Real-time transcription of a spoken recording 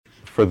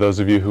For those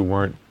of you who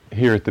weren't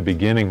here at the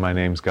beginning, my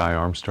name's Guy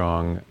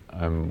Armstrong.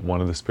 I'm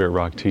one of the Spirit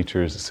Rock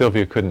teachers.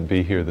 Sylvia couldn't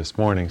be here this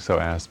morning, so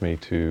asked me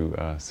to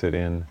sit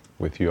in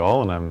with you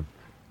all, and I'm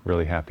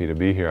really happy to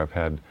be here. I've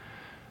had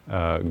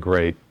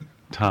great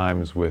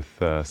times with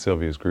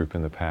Sylvia's group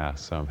in the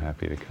past, so I'm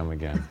happy to come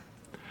again.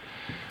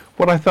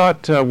 What I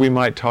thought we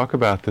might talk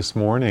about this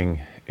morning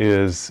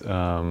is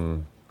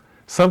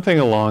something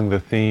along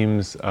the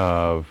themes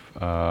of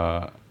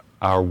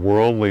our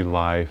worldly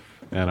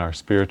life and our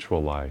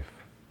spiritual life.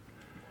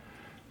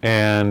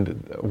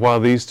 And while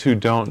these two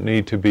don't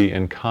need to be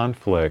in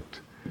conflict,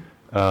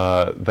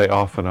 they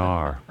often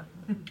are.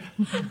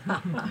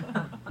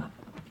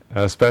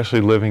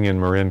 Especially living in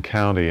Marin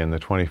County in the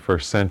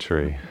 21st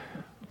century.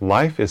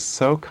 Life is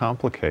so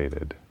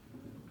complicated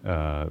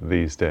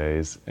these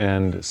days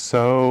and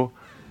so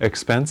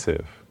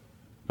expensive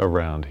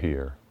around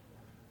here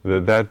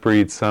that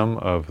breeds some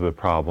of the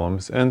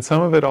problems, and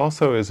some of it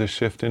also is a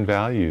shift in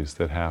values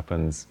that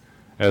happens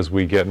as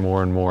we get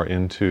more and more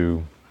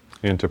into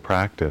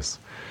practice.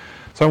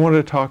 So I wanted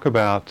to talk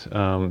about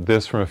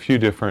this from a few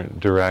different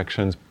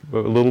directions, a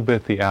little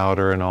bit the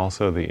outer and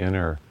also the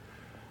inner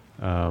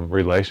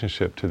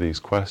relationship to these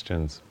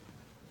questions.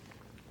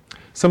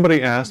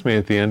 Somebody asked me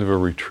at the end of a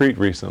retreat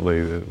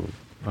recently,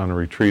 on a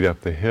retreat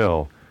up the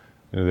hill,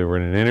 they were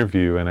in an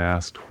interview and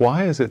asked,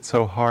 why is it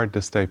so hard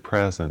to stay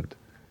present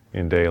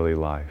in daily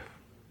life?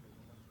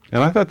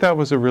 And I thought that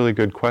was a really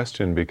good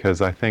question,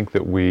 because I think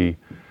that we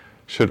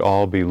should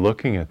all be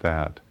looking at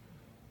that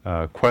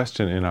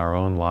question in our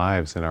own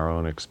lives, in our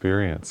own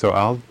experience. So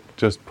I'll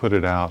just put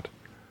it out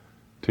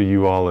to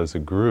you all as a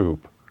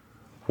group.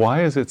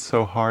 Why is it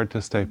so hard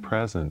to stay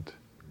present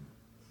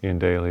in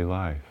daily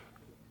life?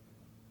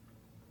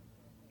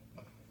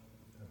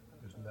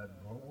 Isn't that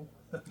normal?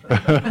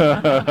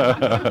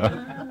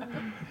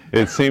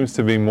 It seems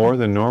to be more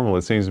than normal.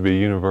 It seems to be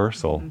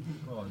universal.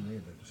 Well, I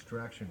mean, the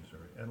distractions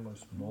are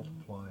endless,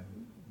 multiplying,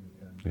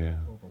 and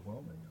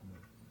overwhelming.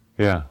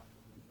 Yeah.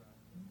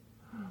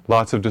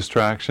 Lots of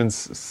distractions,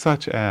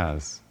 such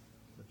as?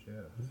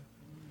 Well,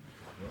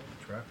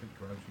 traffic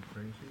drives you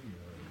crazy.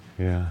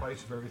 Yeah. The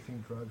price of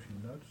everything drives you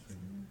nuts.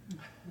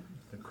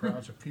 The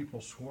crowds of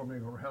people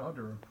swarming around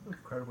are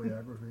incredibly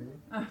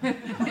aggravating.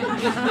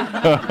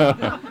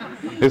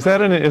 Is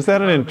that an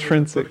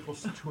intrinsic? The political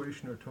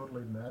situation are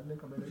totally maddening.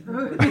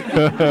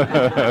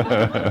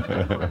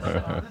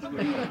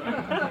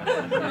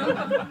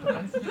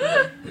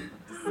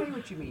 Say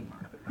what you mean,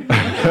 Mark.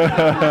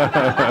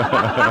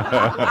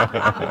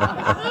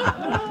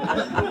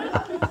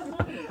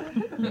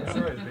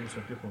 Sorry, it's being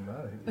so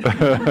diplomatic.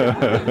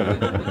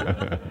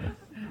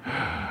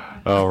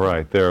 All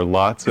right. There are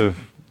lots of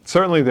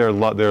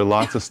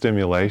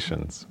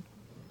stimulations.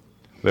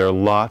 There are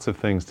lots of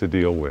things to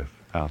deal with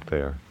out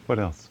there. What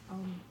else?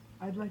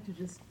 I'd like to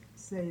just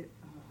say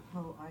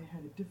how I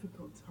had a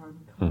difficult time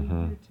coming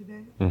here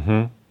today.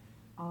 Mm-hmm.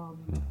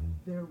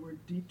 There were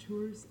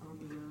detours on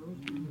the road.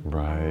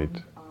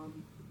 Right.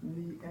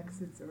 The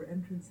exits or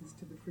entrances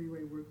to the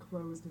freeway were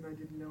closed, and I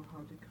didn't know how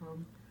to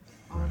come.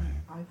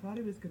 I thought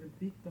I was going to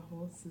beat the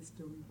whole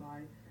system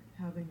by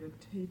having a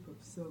tape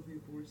of Sylvia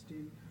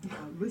Borstein,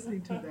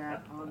 listening to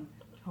that,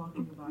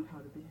 talking about how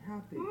to be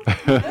happy.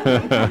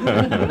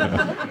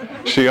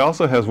 She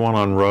also has one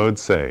on Road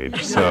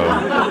Sage, so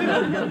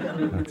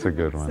that's a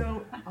good one.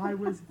 So I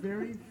was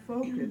very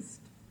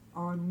focused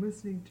on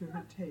listening to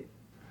her tape.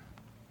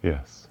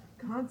 Yes.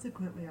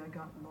 Consequently, I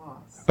got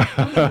lost.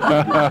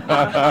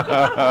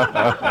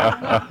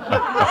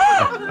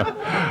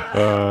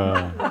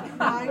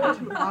 Trying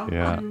to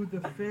outdo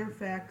the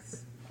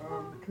Fairfax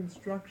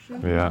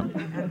construction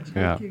and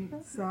taking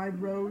side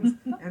roads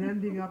and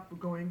ending up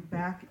going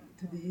back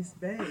to the East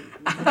Bay.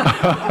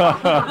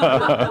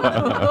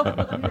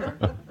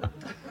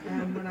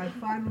 And when I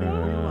finally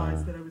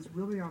realized that I was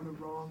really on the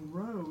wrong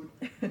road,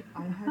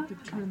 I had to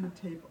turn the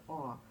tape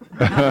off.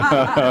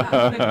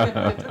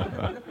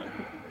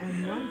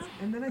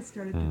 And then I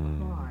started to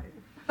cry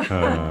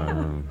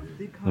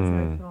because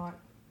I thought,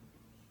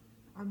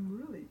 I'm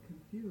really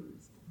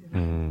confused.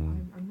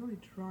 I'm really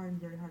trying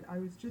very hard. I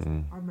was just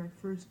on my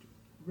first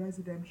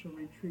residential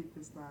retreat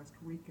this last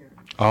weekend.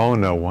 Oh,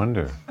 no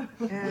wonder.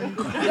 And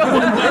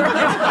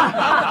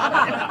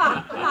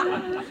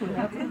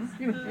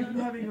I'm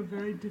having a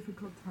very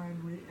difficult time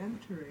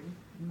re-entering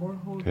or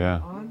holding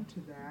on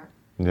to that.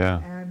 Yeah.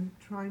 And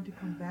trying to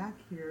come back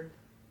here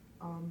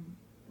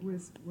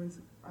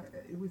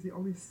it was the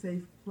only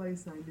safe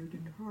place I knew to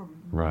come.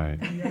 Right.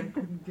 And yet I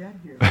couldn't get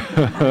here.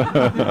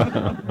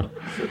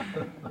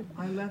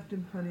 I left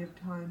in plenty of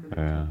time, and it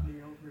took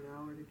me over an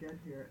hour to get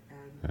here,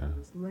 and I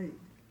was late.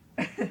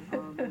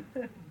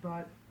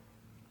 But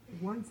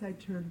once I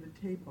turned the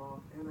tape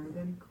off, and I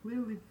then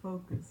clearly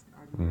focused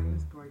on where I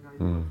was going, I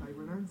knew if I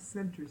went on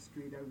Center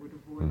Street, I would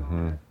avoid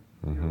all that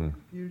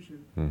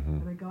confusion.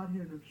 And I got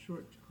here in a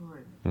short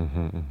time.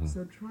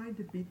 So trying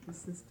to beat the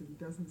system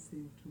doesn't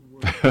seem to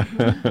work.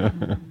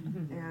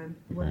 And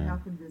what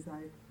happened is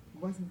I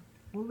wasn't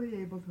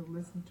fully able to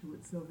listen to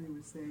what Sylvia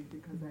was saying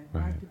because I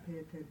Right. had to pay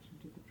attention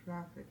to the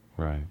traffic.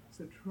 Right.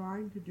 So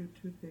trying to do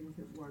two things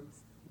at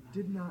once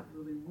did not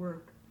really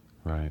work,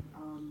 Right.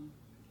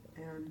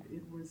 and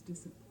it was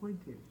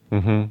disappointing.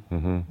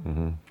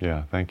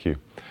 Yeah, thank you.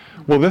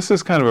 Well, this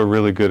is kind of a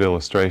really good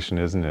illustration,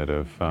 isn't it,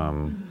 of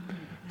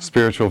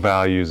spiritual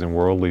values and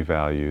worldly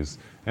values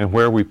and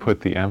where we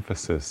put the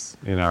emphasis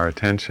in our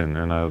attention.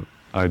 And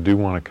I do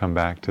want to come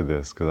back to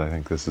this because I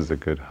think this is a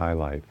good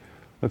highlight.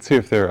 Let's see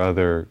if there are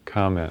other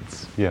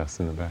comments.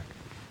 Yes, in the back.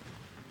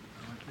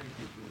 I think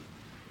that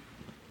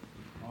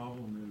the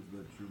problem is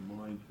that your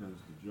mind tends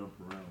to jump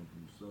around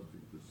from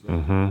subject to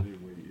subject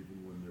anyway, even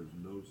when there's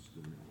no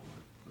stimuli.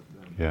 But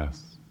then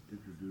Yes.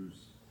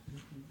 introduce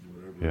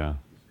whatever Yeah.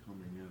 is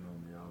coming in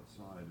on the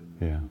outside, and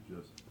then you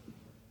just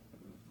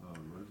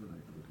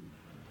resonate with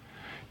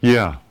each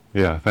other.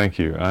 Yeah, thank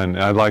you. And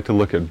I'd like to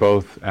look at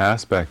both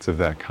aspects of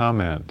that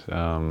comment.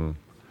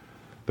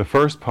 The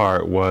first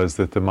part was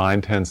that the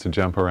mind tends to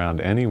jump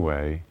around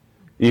anyway,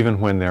 even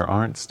when there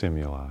aren't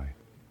stimuli.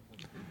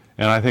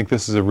 And I think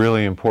this is a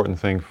really important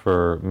thing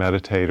for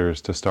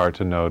meditators to start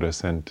to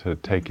notice and to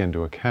take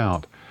into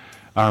account.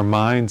 Our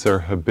minds are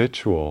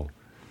habitual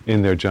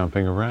in their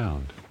jumping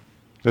around.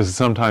 This is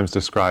sometimes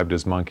described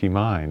as monkey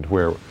mind,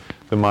 where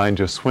the mind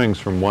just swings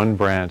from one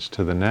branch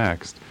to the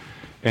next,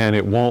 and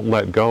it won't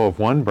let go of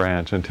one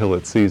branch until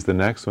it sees the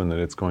next one that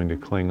it's going to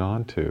cling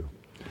on to.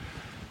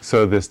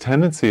 So this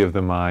tendency of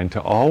the mind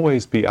to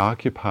always be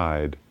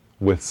occupied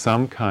with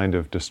some kind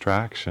of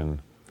distraction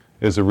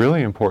is a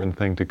really important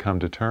thing to come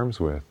to terms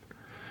with.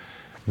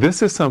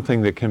 This is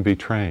something that can be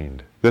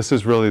trained. This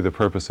is really the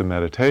purpose of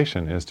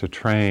meditation, is to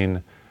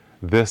train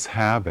this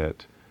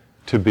habit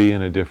to be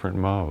in a different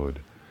mode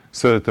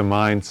so that the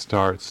mind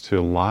starts to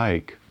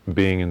like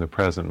being in the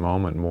present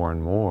moment more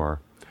and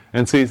more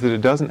and sees that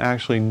it doesn't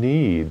actually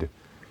need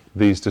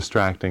these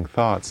distracting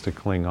thoughts to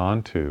cling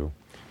on to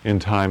in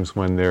times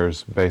when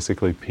there's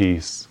basically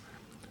peace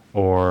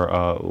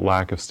or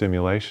lack of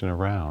stimulation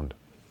around.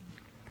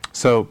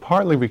 So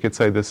partly we could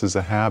say this is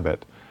a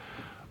habit,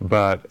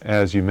 but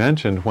as you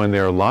mentioned, when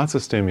there are lots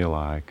of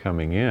stimuli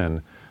coming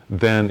in,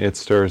 then it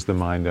stirs the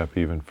mind up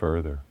even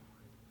further.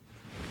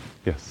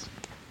 Yes?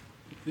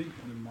 I think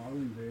the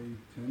modern day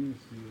tendency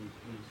is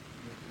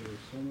that there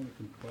are so many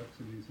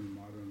complexities in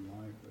modern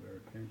life that our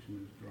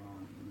attention is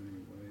drawn in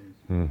many ways.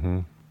 Mm-hmm.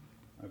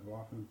 I've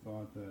often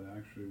thought that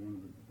actually one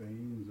of the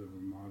banes of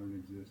a modern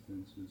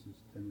existence is this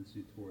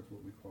tendency towards what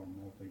we call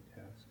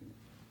multitasking.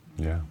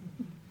 Yeah.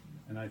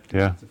 And I think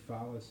Yeah. it's a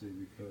fallacy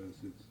because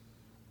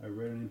I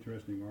read an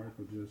interesting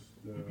article just,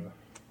 I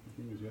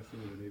think it was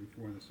yesterday or the day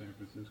before in the San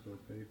Francisco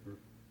paper,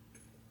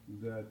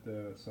 that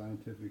a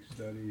scientific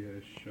study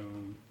has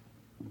shown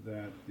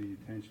that the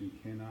attention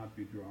cannot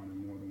be drawn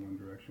in more than one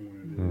direction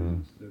when it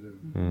is. Instead of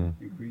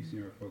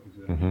increasing our focus,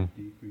 it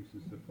actually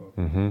decreases the focus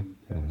and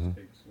the task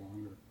takes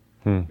longer.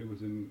 It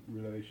was in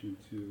relation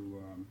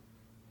to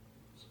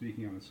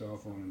speaking on a cell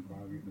phone and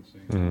driving at the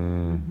same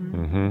time.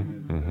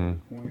 And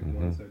the point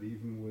was that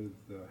even with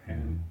the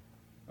hand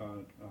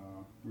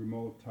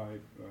remote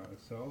type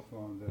cell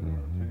phone, that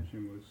our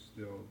attention was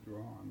still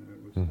drawn and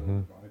it was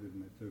still divided,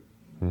 and it took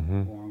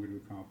longer to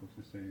accomplish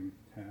the same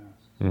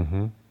tasks.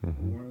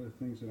 One of the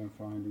things that I'm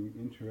finding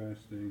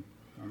interesting,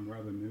 I'm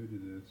rather new to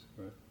this,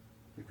 but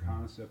the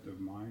concept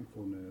of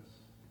mindfulness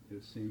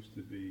seems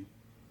to be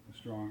a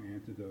strong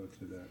antidote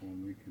to that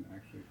when we can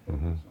actually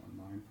focus on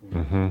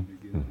mindfulness and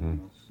begin with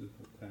the most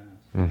simple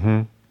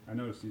tasks. I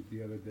noticed it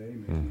the other day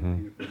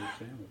making a peanut butter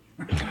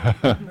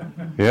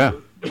sandwich. Yeah.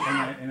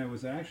 And it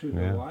was actually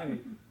a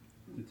delight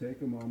to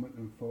take a moment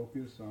and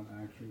focus on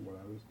actually what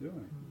I was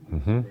doing.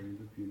 Spreading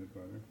the peanut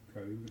butter,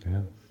 cutting the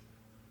bread.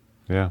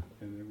 Yeah.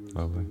 And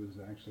it was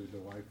actually a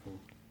delightful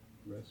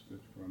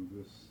respite from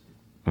this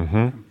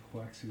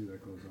complexity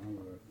that goes on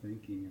with our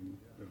thinking and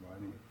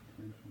dividing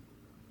attention.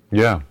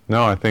 Yeah,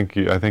 no, I think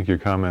your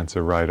comments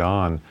are right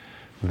on.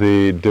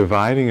 The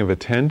dividing of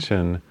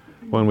attention,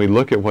 when we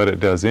look at what it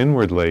does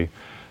inwardly,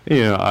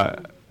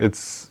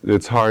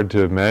 it's hard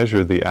to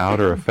measure the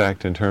outer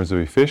effect in terms of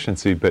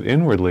efficiency, but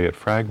inwardly it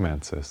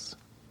fragments us.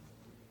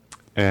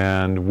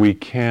 And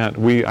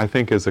I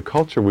think as a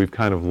culture we've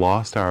kind of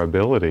lost our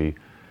ability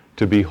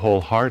to be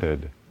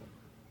wholehearted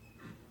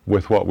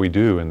with what we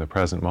do in the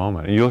present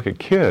moment. And you look at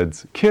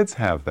kids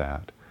have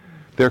that.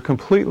 They're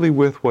completely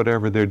with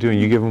whatever they're doing.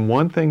 You give them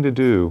one thing to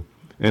do,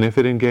 and if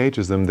it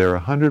engages them, they're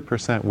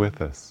 100%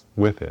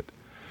 with it.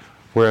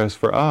 Whereas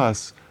for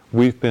us,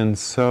 we've been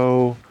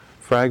so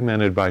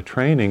fragmented by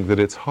training that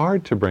it's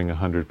hard to bring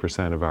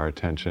 100% of our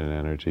attention and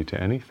energy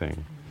to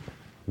anything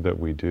that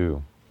we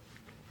do.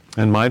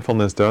 And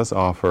mindfulness does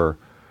offer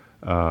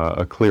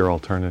a clear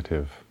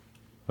alternative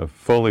of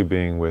fully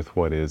being with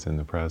what is in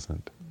the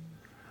present.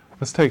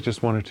 Let's take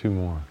just one or two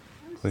more.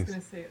 I was just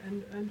going to say,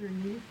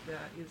 underneath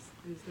that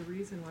is the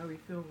reason why we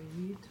feel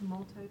we need to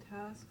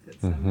multitask. That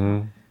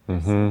somehow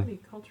there's so many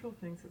cultural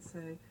things that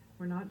say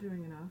we're not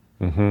doing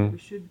enough, we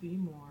should be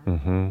more,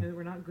 that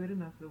we're not good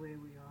enough the way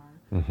we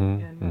are,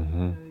 and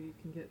you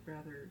can get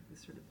rather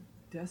this sort of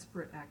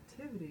desperate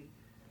activity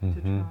to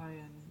Mhm. try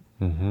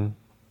and Mhm.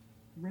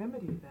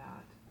 remedy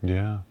that,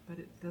 Yeah. but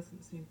it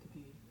doesn't seem to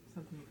be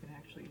something you can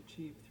actually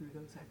achieve through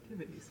those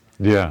activities.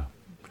 Yeah.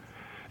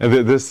 And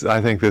this,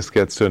 I think this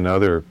gets to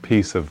another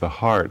piece of the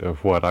heart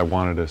of what I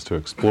wanted us to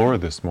explore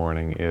this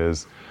morning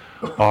is,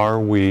 are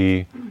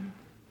we,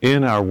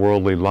 in our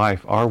worldly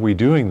life, are we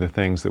doing the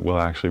things that will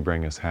actually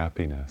bring us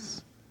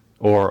happiness?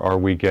 Or are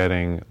we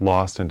getting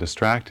lost and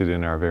distracted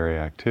in our very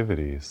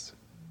activities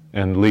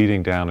and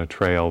leading down a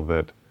trail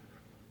that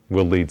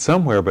will lead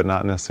somewhere but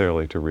not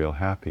necessarily to real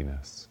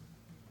happiness?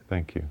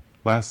 Thank you.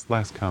 Last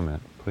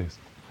comment, please.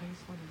 I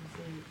just wanted to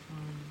say,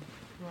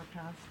 through our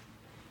past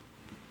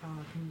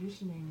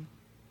conditioning,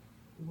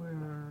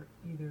 we're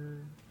either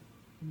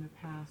in the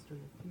past or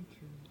the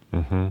future,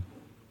 Mm-hmm.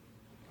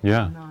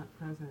 Yeah. not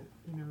present.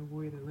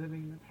 We're either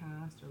living in the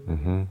past or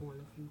living for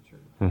the future.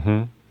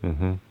 Mm-hmm.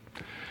 Mm-hmm.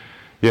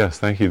 Yes,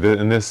 thank you.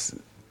 And this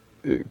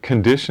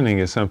conditioning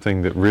is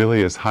something that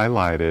really is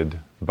highlighted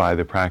by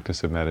the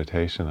practice of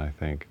meditation, I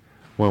think.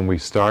 When we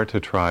start to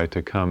try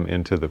to come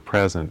into the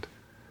present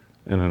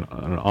in an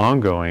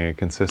ongoing and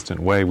consistent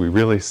way, we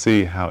really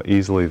see how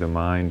easily the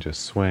mind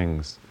just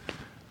swings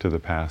to the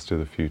past or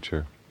the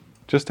future,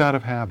 just out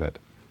of habit,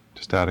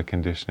 just out of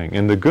conditioning.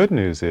 And the good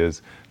news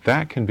is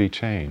that can be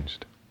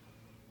changed.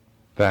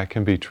 That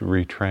can be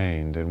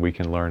retrained, and we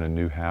can learn a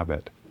new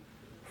habit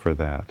for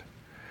that.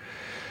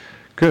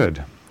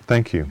 Good.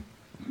 Thank you.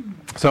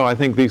 So I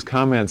think these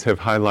comments have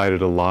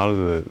highlighted a lot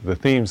of the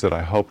themes that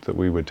I hoped that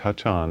we would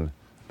touch on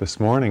this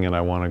morning, and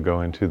I want to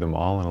go into them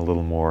all in a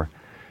little more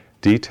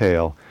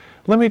detail.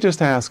 Let me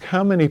just ask,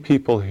 how many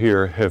people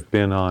here have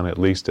been on at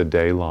least a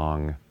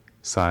day-long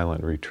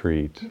silent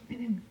retreat?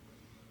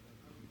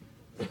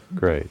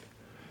 Great.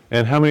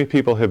 And how many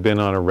people have been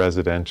on a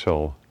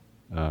residential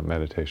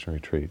meditation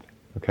retreat?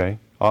 Okay.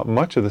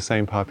 Much of the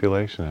same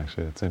population,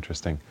 actually. That's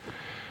interesting.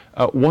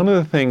 One of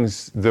the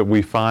things that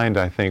we find,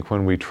 I think,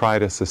 when we try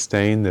to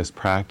sustain this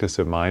practice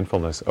of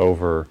mindfulness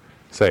over,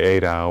 say,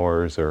 8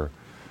 hours or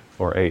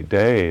 8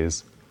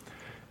 days,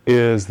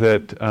 is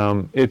that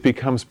it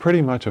becomes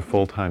pretty much a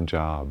full-time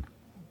job.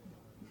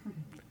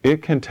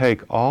 It can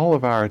take all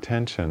of our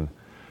attention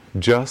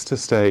just to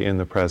stay in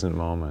the present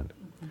moment.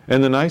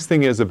 And the nice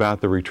thing is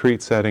about the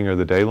retreat setting or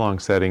the day-long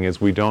setting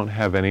is we don't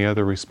have any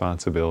other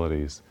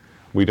responsibilities.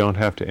 We don't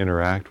have to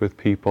interact with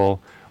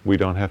people. We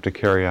don't have to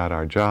carry out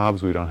our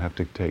jobs. We don't have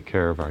to take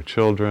care of our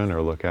children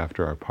or look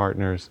after our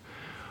partners.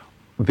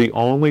 The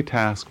only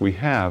task we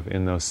have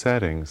in those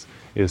settings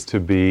is to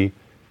be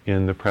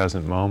in the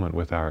present moment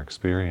with our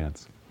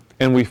experience.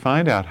 And we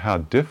find out how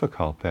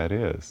difficult that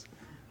is.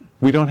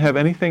 We don't have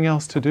anything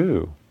else to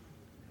do.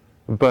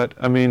 But,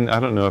 I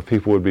don't know if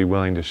people would be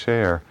willing to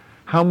share.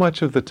 How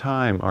much of the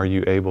time are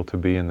you able to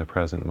be in the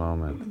present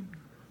moment?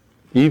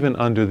 Even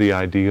under the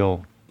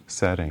ideal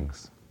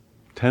settings?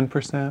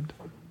 10%?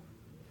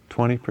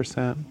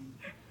 20%?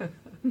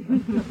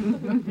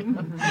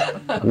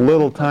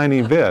 Little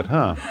tiny bit,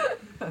 huh?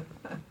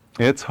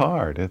 It's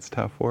hard. It's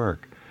tough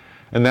work.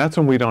 And that's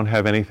when we don't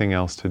have anything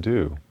else to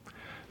do.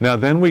 Now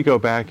then we go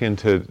back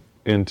into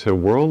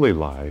worldly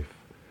life.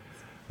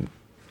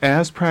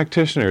 As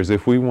practitioners,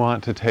 if we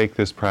want to take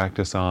this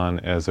practice on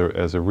as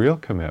a real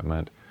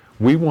commitment,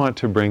 we want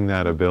to bring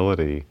that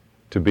ability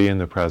to be in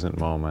the present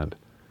moment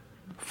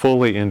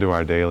fully into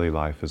our daily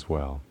life as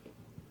well.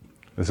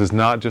 This is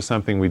not just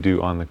something we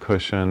do on the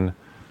cushion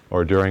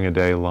or during a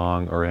day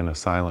long or in a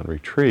silent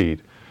retreat.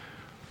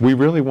 We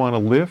really want to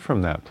live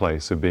from that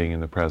place of being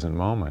in the present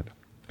moment.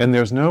 And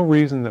there's no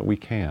reason that we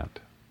can't.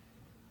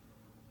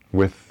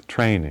 With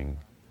training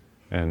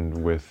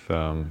and with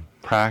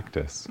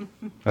practice.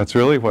 That's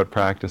really what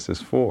practice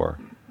is for.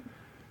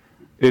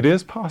 It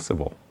is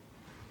possible.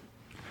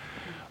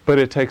 But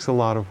it takes a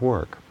lot of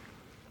work.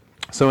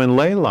 So in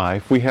lay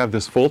life, we have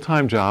this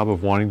full-time job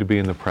of wanting to be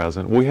in the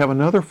present. We have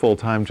another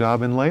full-time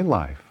job in lay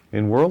life,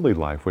 in worldly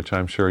life, which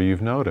I'm sure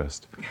you've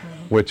noticed,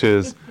 which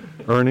is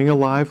earning a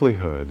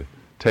livelihood,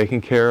 taking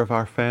care of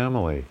our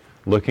family,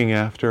 looking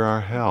after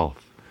our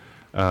health,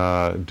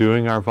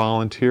 doing our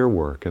volunteer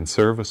work and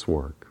service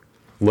work,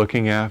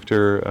 looking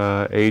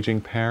after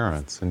aging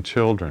parents and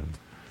children,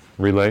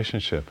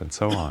 relationship, and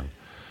so on.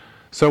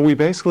 So we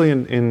basically,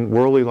 in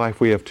worldly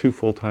life, we have 2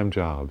 full-time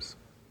jobs.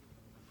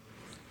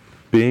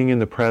 Being in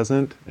the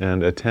present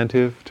and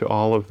attentive to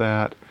all of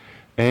that,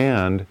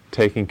 and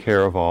taking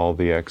care of all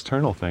the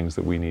external things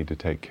that we need to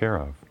take care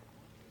of.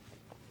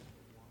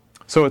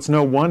 So it's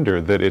no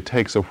wonder that it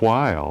takes a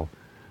while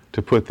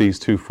to put these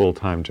 2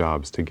 full-time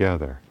jobs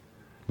together.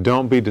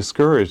 Don't be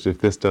discouraged if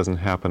this doesn't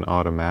happen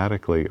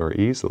automatically or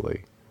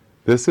easily.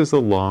 This is a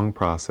long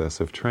process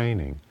of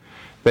training.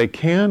 They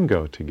can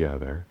go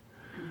together,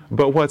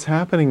 but what's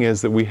happening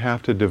is that we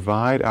have to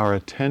divide our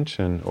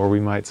attention, or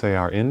we might say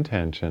our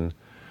intention,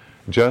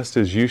 just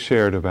as you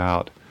shared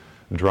about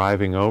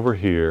driving over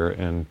here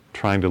and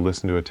trying to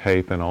listen to a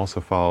tape and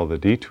also follow the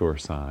detour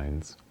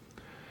signs.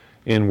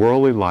 In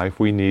worldly life,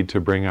 we need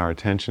to bring our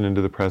attention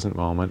into the present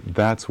moment.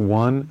 That's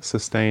one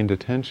sustained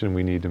attention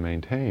we need to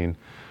maintain.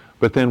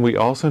 But then we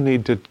also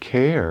need to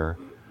care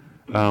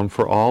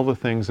for all the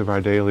things of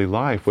our daily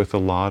life with a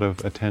lot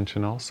of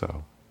attention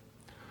also.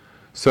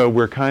 So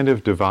we're kind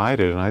of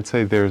divided, and I'd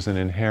say there's an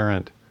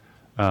inherent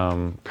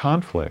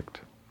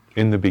conflict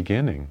in the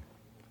beginning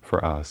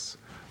for us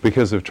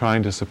because of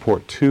trying to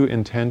support two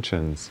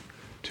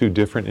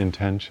different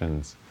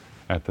intentions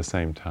at the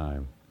same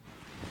time.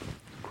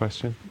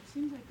 Question? It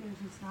seems like there's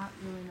just not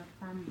really enough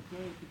time in the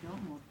day if you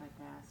don't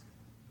multitask.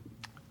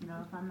 You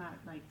know, if I'm not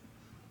like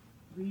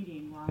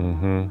reading while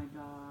I'm walking my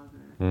dog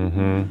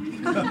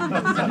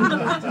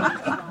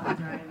or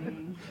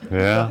driving,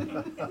 Yeah.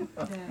 then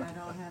I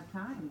don't have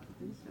time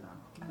to do so.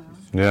 You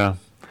know? Yeah.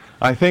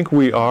 I think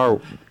we are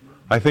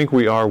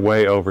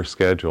way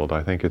overscheduled.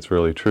 I think it's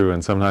really true.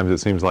 And sometimes it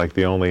seems like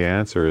the only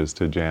answer is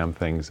to jam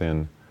things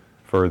in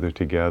further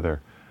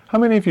together. How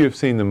many of you have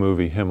seen the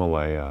movie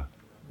Himalaya?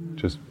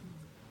 Just,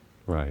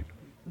 right.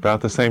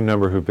 About the same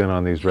number who've been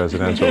on these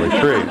residential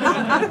retreats.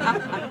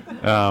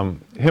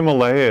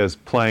 Himalaya is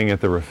playing at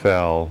the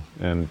Rafael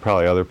and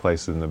probably other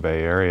places in the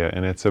Bay Area,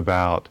 and it's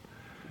about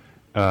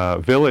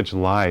village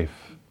life.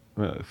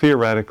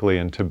 Theoretically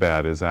in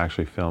Tibet, is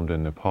actually filmed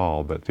in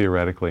Nepal, but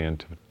theoretically in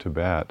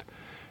Tibet.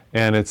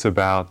 And it's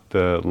about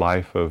the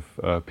life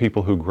of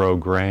people who grow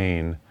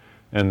grain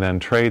and then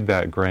trade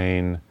that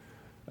grain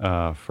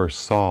for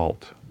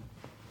salt,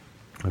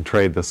 and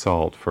trade the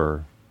salt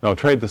for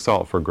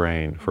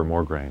grain, for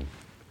more grain.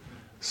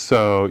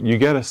 So you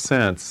get a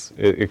sense,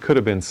 it could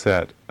have been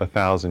set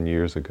 1,000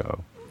 years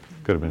ago,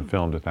 could have been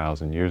filmed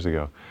 1,000 years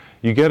ago.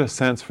 You get a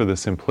sense for the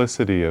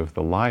simplicity of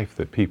the life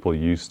that people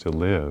used to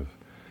live.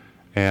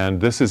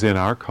 And this is in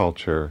our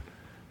culture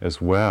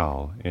as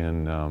well.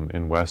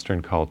 In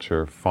Western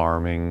culture,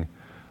 farming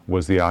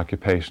was the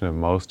occupation of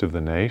most of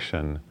the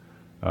nation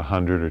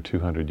 100 or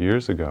 200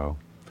 years ago.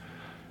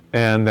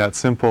 And that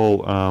simple,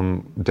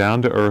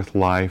 down-to-earth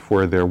life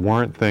where there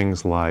weren't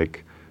things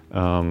like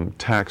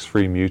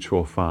tax-free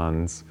mutual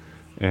funds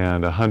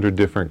and 100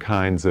 different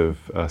kinds of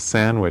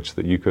sandwich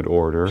that you could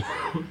order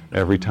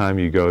every time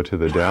you go to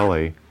the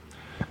deli.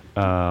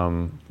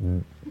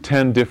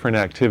 10 different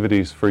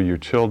activities for your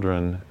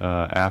children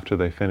after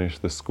they finish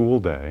the school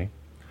day.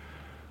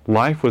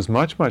 Life was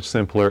much, much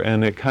simpler,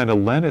 and it kind of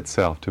lent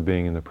itself to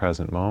being in the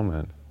present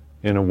moment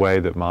in a way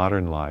that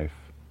modern life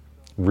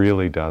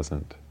really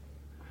doesn't.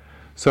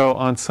 So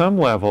on some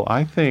level,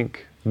 I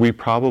think we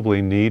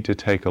probably need to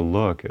take a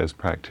look as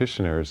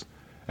practitioners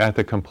at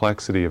the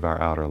complexity of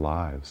our outer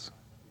lives.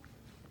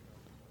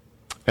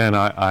 And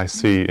I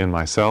see in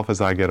myself as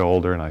I get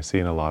older, and I see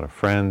in a lot of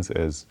friends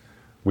as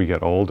we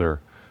get older,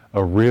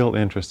 a real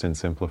interest in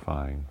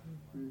simplifying.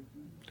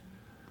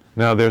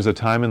 Now, there's a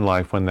time in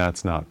life when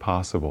that's not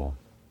possible.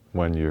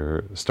 When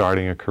you're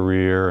starting a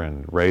career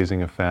and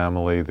raising a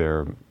family,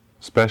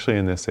 especially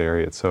in this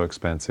area, it's so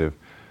expensive.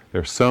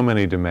 There are so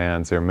many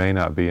demands, there may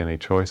not be any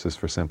choices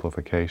for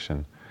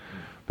simplification.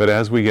 But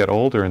as we get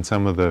older and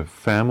some of the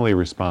family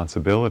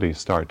responsibilities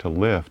start to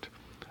lift,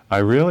 I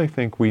really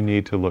think we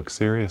need to look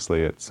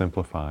seriously at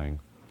simplifying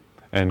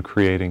and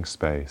creating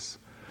space.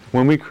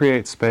 When we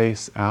create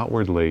space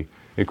outwardly,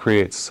 it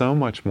creates so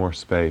much more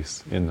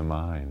space in the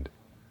mind.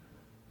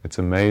 It's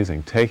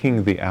amazing.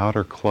 Taking the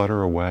outer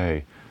clutter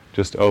away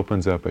just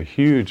opens up a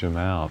huge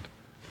amount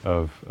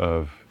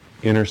of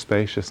inner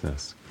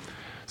spaciousness.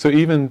 So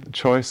even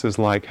choices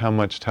like how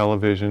much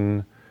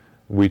television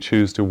we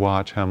choose to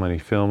watch, how many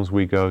films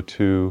we go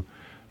to,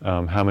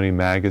 how many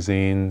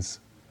magazines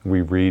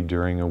we read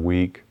during a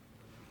week,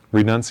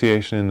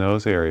 renunciation in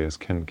those areas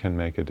can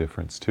make a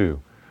difference too.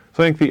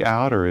 So I think the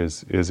outer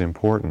is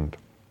important.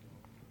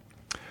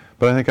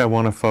 But I think I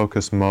want to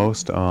focus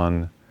most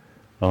on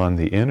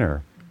the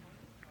inner.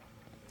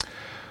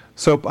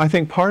 So I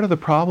think part of the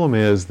problem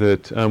is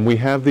that we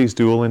have these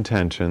dual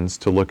intentions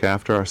to look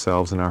after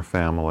ourselves and our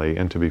family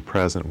and to be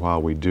present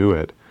while we do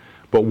it.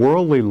 But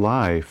worldly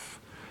life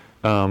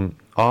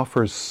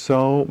offers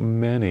so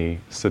many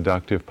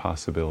seductive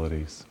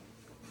possibilities.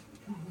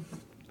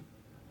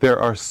 There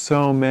are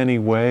so many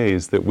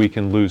ways that we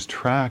can lose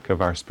track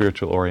of our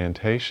spiritual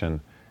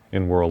orientation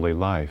in worldly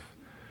life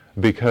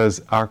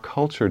because our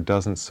culture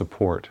doesn't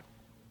support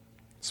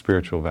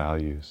spiritual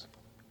values.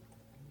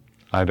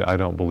 I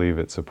don't believe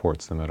it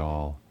supports them at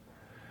all.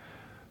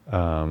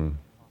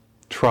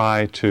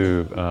 Try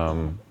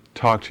to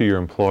talk to your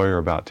employer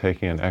about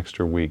taking an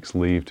extra week's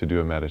leave to do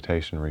a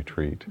meditation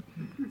retreat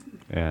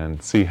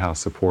and see how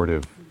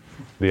supportive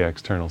the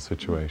external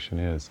situation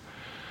is.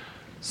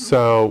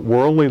 So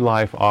worldly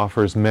life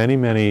offers many,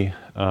 many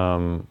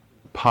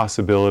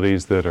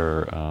possibilities that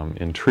are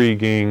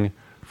intriguing,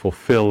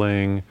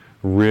 fulfilling,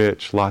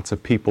 rich, lots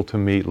of people to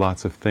meet,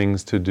 lots of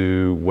things to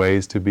do,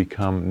 ways to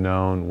become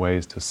known,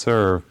 ways to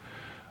serve,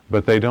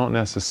 but they don't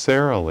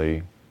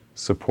necessarily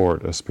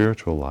support a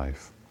spiritual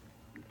life.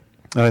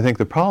 And I think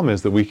the problem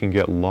is that we can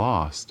get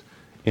lost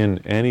in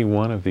any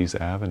one of these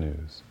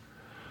avenues.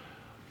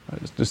 I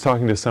was just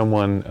talking to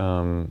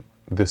someone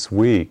this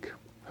week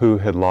who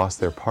had lost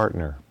their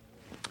partner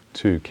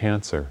to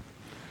cancer.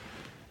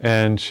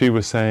 And she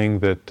was saying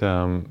that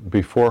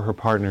before her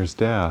partner's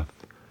death,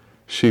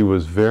 she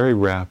was very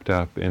wrapped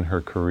up in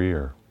her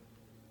career.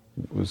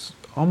 was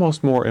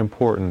almost more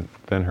important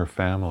than her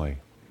family.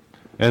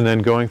 And then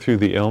going through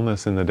the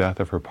illness and the death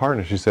of her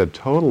partner, she said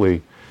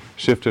totally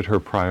shifted her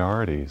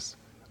priorities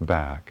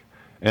back.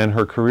 And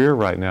her career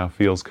right now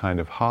feels kind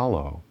of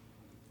hollow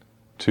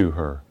to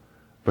her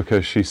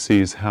because she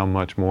sees how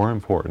much more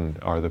important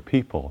are the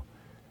people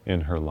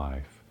in her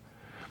life.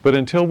 But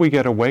until we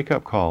get a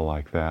wake-up call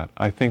like that,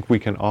 I think we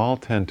can all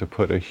tend to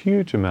put a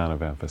huge amount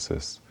of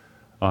emphasis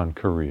on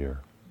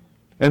career.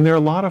 And there are a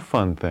lot of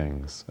fun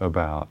things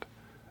about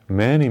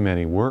many,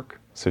 many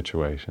work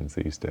situations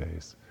these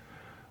days.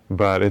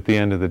 But at the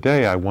end of the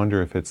day, I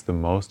wonder if it's the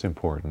most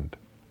important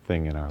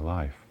thing in our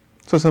life.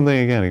 So something,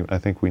 again, I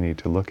think we need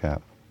to look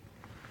at.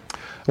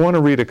 I want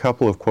to read a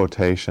couple of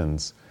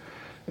quotations.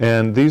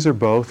 And these are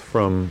both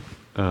from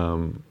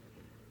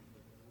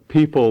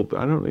people,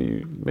 I don't know,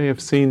 you may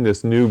have seen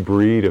this new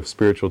breed of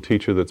spiritual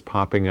teacher that's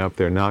popping up.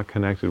 They're not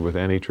connected with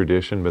any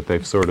tradition, but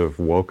they've sort of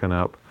woken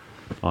up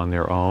on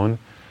their own.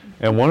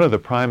 And one of the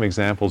prime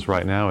examples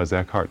right now is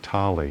Eckhart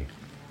Tolle.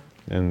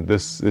 And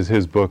this is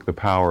his book, The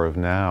Power of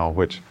Now,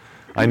 which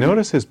I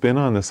notice has been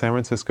on the San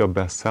Francisco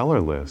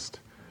bestseller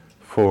list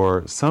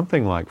for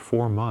something like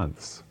 4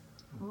 months.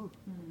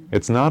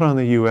 It's not on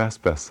the U.S.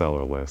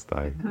 bestseller list,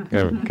 I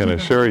can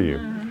assure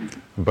you.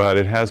 But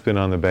it has been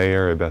on the Bay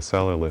Area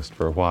bestseller list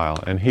for a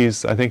while. And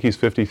I think he's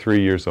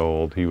 53 years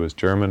old. He was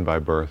German by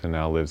birth and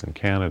now lives in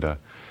Canada.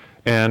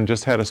 And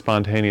just had a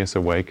spontaneous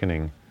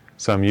awakening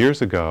some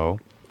years ago.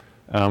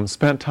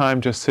 Spent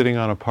time just sitting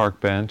on a park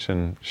bench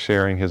and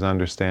sharing his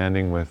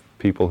understanding with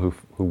people who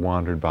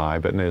wandered by,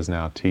 but is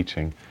now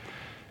teaching.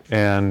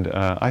 And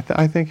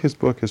I think his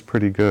book is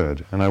pretty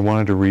good, and I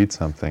wanted to read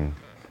something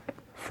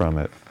from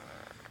it.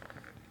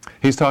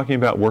 He's talking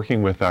about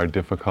working with our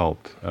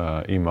difficult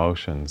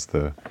emotions,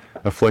 the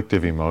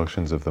afflictive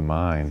emotions of the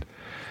mind.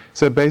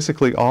 So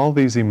basically all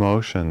these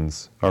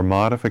emotions are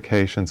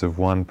modifications of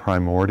one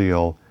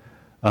primordial,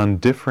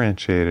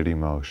 undifferentiated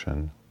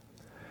emotion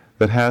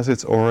that has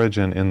its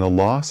origin in the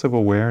loss of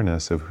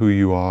awareness of who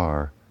you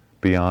are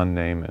beyond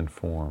name and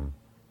form.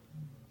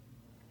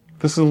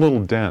 This is a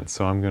little dense,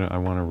 so I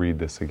want to read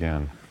this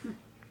again.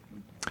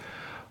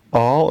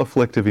 All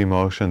afflictive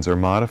emotions are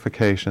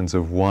modifications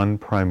of one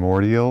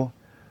primordial,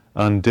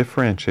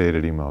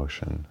 undifferentiated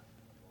emotion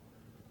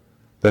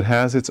that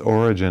has its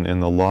origin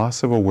in the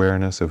loss of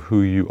awareness of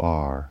who you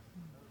are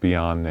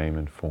beyond name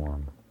and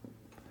form.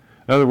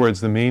 In other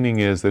words, the meaning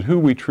is that who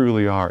we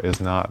truly are is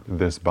not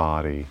this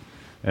body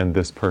and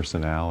this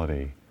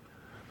personality.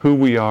 Who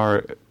we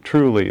are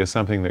truly is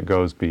something that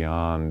goes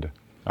beyond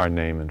our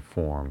name and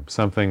form,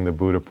 something the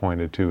Buddha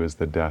pointed to as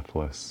the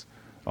deathless.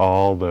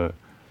 All the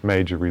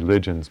major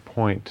religions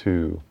point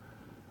to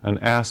an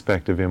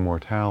aspect of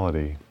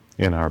immortality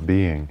in our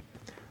being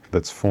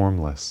that's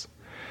formless.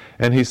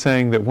 And he's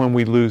saying that when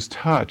we lose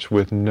touch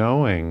with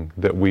knowing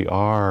that we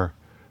are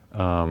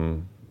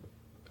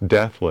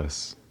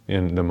deathless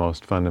in the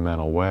most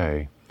fundamental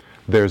way,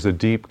 there's a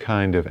deep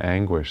kind of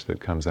anguish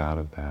that comes out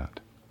of that.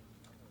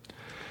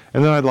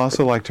 And then I'd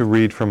also like to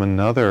read from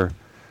another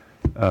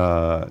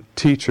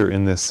teacher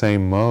in this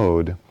same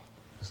mode.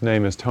 His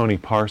name is Tony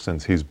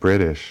Parsons. He's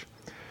British.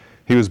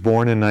 He was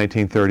born in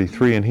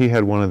 1933, and he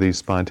had one of these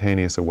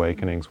spontaneous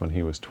awakenings when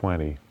he was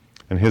 20.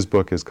 And his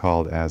book is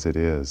called As It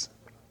Is.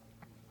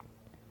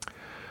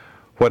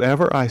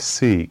 Whatever I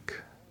seek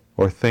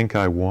or think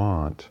I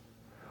want,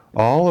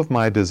 all of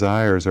my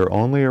desires are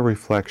only a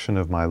reflection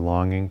of my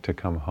longing to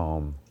come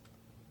home.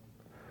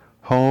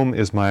 Home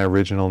is my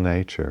original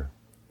nature.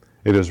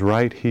 It is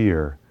right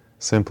here,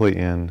 simply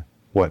in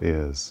what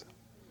is.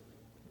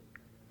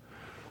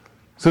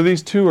 So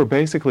these two are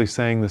basically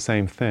saying the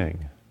same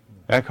thing.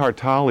 Eckhart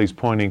Tolle is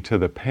pointing to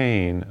the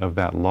pain of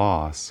that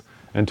loss,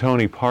 and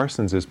Tony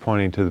Parsons is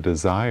pointing to the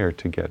desire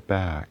to get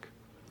back.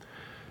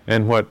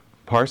 And what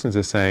Parsons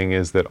is saying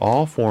is that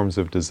all forms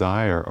of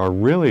desire are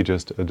really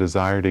just a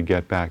desire to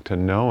get back to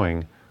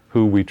knowing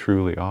who we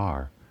truly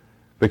are,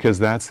 because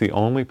that's the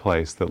only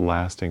place that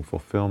lasting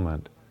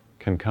fulfillment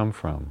can come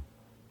from.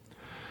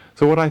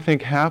 So what I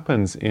think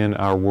happens in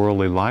our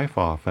worldly life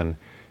often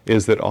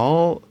is that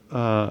all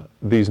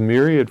these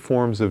myriad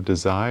forms of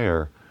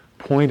desire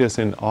point us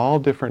in all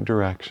different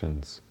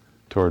directions,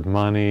 toward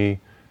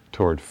money,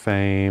 toward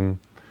fame,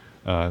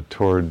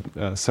 toward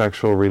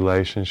sexual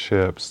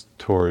relationships,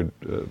 toward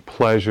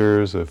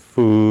pleasures of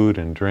food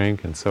and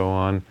drink and so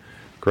on,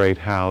 great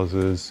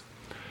houses.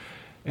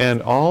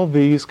 And all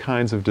these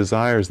kinds of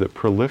desires that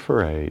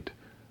proliferate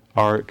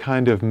are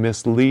kind of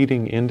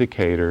misleading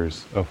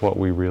indicators of what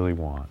we really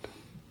want.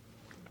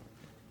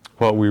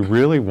 What we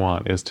really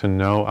want is to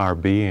know our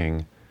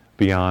being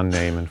beyond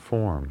name and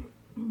form,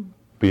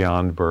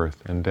 beyond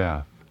birth and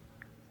death,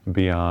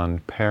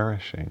 beyond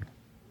perishing.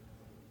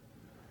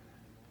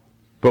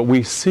 But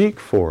we seek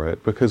for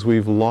it because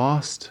we've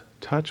lost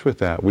touch with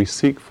that. We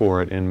seek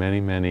for it in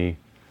many, many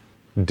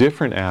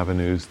different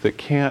avenues that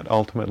can't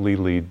ultimately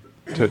lead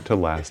to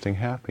lasting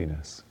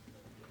happiness.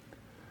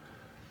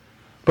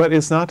 But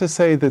it's not to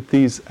say that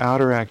these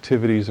outer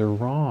activities are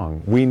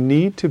wrong. We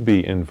need to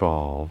be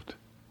involved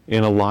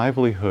in a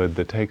livelihood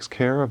that takes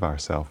care of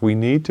ourselves. We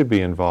need to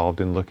be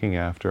involved in looking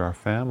after our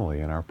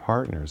family and our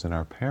partners and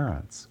our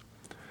parents.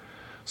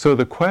 So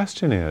the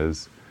question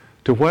is,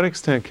 to what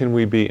extent can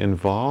we be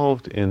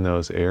involved in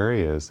those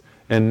areas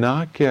and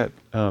not get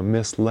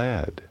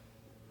misled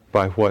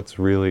by what's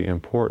really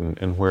important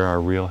and where our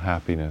real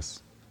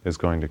happiness is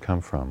going to come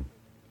from?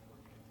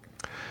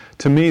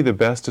 To me, the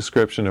best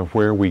description of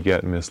where we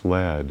get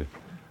misled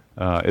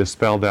is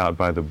spelled out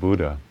by the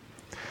Buddha.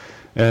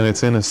 And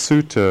it's in a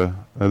sutta,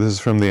 this is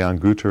from the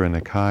Anguttara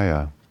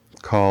Nikaya,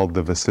 called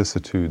The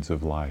Vicissitudes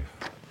of Life.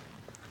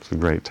 It's a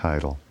great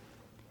title.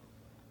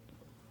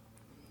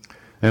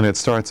 And it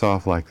starts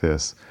off like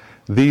this: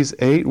 "These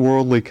 8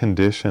 worldly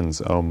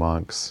conditions, O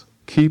monks,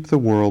 keep the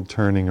world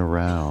turning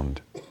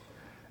around,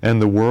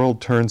 and the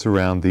world turns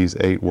around these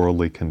 8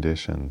 worldly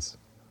conditions.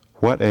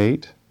 What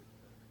 8?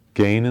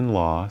 Gain and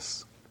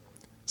loss,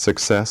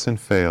 success and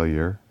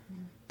failure,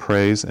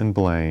 praise and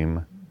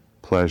blame,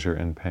 pleasure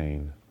and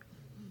pain."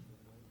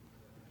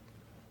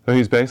 So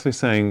he's basically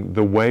saying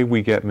the way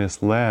we get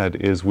misled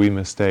is we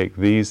mistake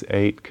these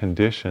 8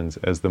 conditions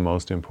as the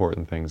most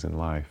important things in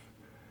life.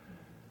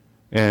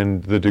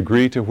 And the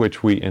degree to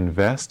which we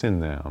invest in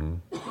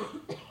them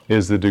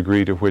is the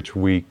degree to which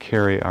we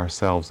carry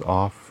ourselves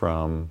off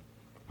from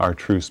our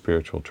true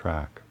spiritual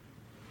track.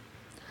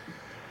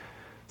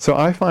 So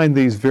I find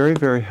these very,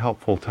 very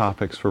helpful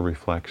topics for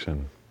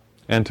reflection,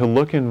 and to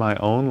look in my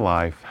own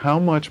life how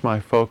much my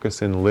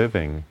focus in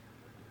living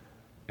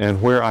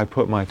and where I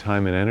put my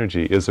time and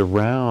energy is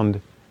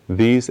around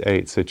these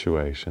 8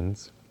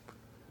 situations,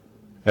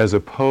 as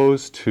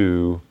opposed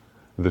to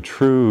the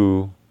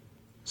true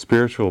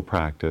spiritual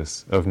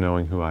practice of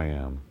knowing who I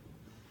am,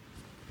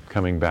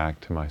 coming back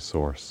to my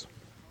source.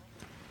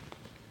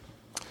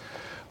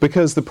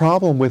 Because the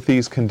problem with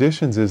these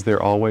conditions is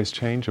they're always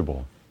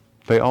changeable.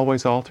 They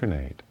always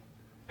alternate.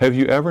 Have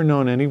you ever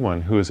known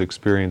anyone who has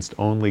experienced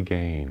only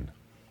gain,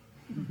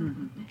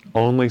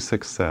 only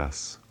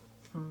success,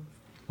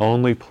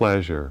 only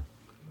pleasure,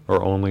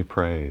 or only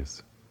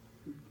praise?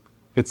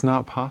 It's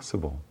not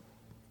possible.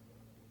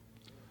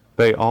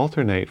 They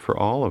alternate for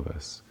all of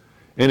us.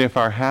 And if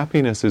our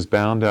happiness is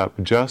bound up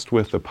just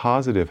with the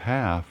positive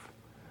half,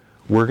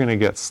 we're going to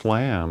get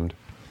slammed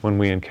when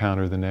we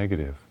encounter the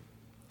negative.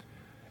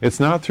 It's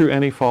not through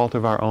any fault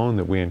of our own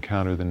that we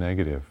encounter the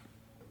negative.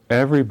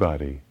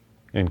 Everybody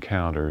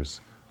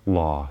encounters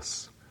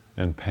loss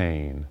and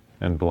pain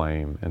and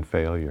blame and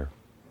failure.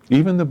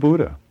 Even the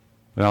Buddha.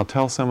 And I'll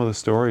tell some of the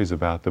stories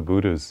about the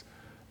Buddha's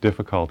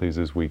difficulties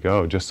as we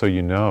go, just so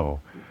you know,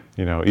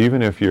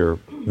 even if you're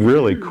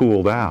really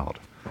cooled out,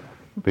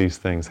 these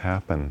things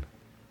happen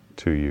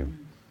to you.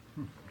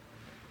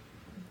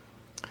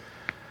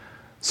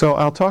 So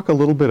I'll talk a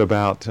little bit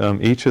about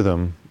each of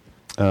them.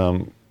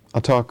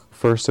 I'll talk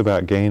first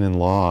about gain and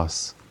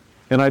loss.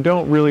 And I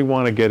don't really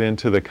want to get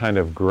into the kind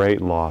of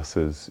great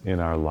losses in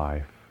our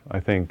life. I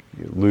think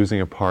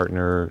losing a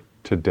partner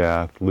to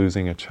death,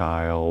 losing a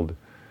child,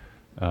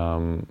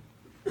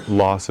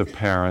 loss of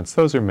parents,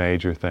 those are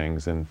major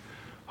things. And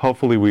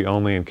hopefully we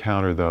only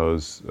encounter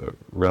those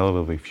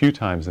relatively few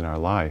times in our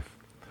life.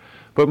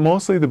 But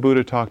mostly the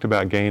Buddha talked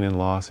about gain and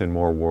loss in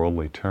more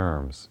worldly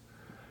terms.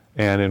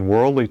 And in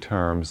worldly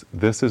terms,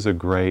 this is a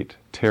great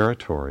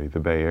territory, the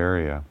Bay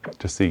Area,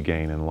 to see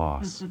gain and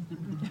loss.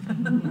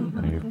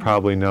 And you've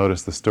probably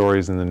noticed the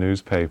stories in the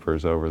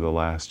newspapers over the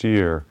last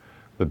year,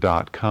 the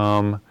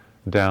 .com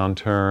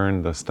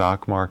downturn, the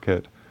stock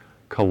market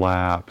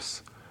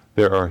collapse.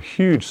 There are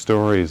huge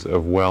stories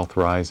of wealth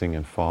rising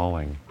and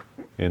falling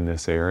in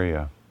this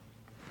area.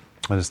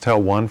 I'll just tell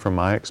one from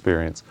my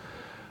experience.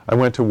 I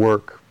went to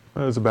work, it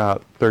was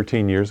about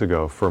 13 years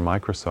ago, for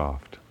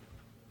Microsoft.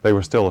 They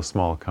were still a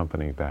small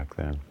company back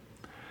then.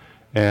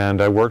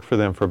 And I worked for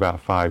them for about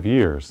 5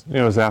 years.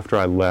 It was after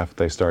I left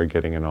they started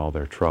getting in all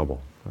their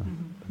trouble.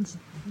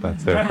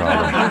 That's their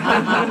problem.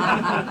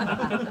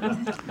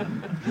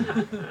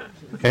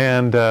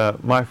 And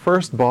my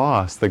first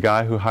boss, the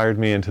guy who hired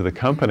me into the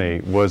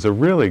company, was a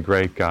really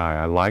great guy.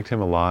 I liked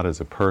him a lot as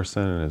a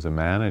person and as a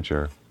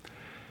manager.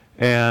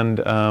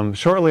 And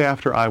shortly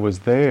after I was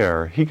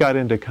there, he got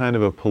into kind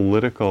of a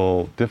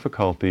political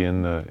difficulty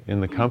in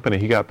the company.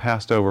 He got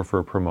passed over for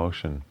a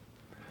promotion.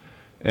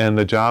 And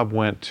the job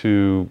went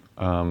to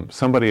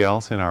somebody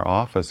else in our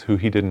office who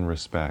he didn't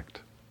respect,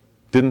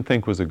 didn't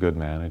think was a good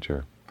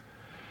manager.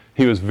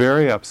 He was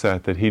very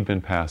upset that he'd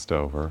been passed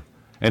over,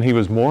 and he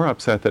was more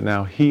upset that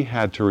now he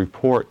had to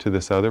report to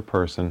this other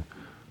person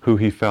who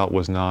he felt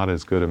was not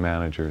as good a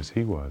manager as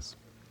he was.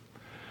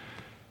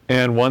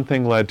 And one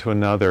thing led to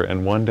another,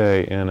 and one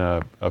day in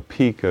a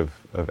peak of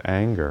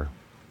anger,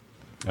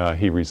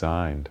 he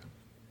resigned,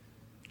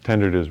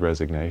 tendered his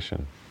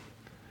resignation.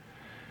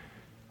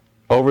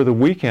 Over the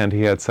weekend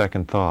he had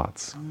second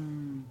thoughts,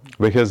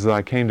 because as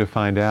I came to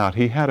find out,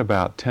 he had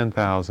about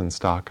 10,000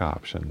 stock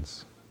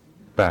options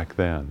back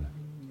then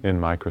in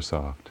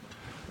Microsoft.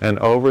 And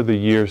over the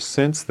years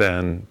since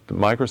then, the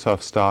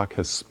Microsoft stock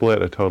has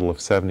split a total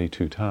of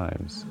 72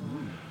 times.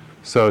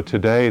 So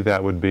today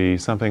that would be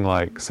something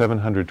like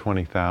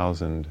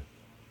 720,000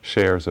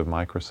 shares of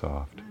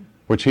Microsoft,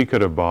 which he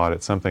could have bought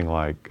at something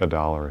like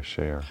 $1 a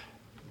share.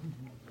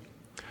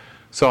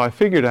 So I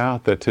figured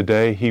out that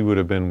today he would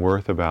have been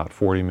worth about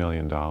 $40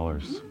 million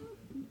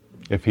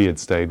if he had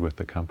stayed with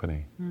the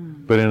company.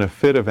 But in a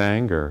fit of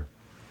anger,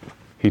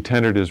 he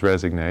tendered his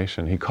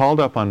resignation. He called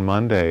up on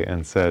Monday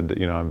and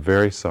said, I'm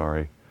very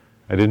sorry.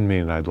 I didn't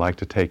mean it. I'd like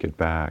to take it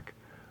back.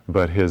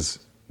 But his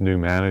new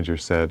manager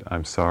said,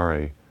 I'm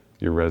sorry,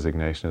 your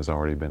resignation has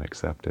already been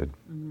accepted.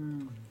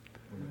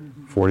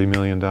 $40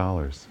 million.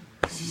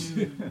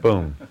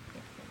 Boom.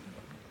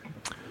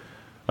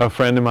 A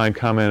friend of mine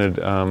commented,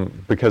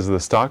 because of the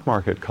stock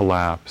market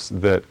collapse,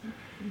 that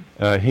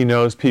he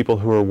knows people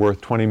who are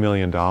worth $20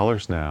 million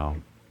now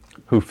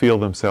who feel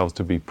themselves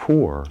to be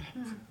poor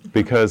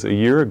because a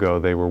year ago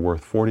they were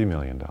worth $40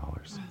 million.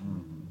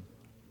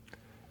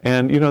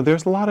 And,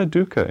 there's a lot of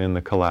dukkha in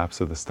the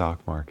collapse of the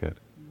stock market.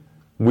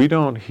 We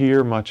don't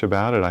hear much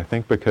about it, I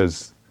think,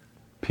 because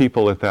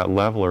people at that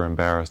level are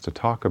embarrassed to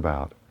talk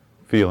about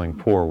feeling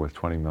poor with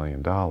 $20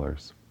 million,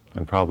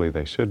 and probably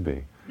they should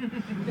be.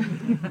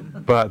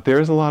 But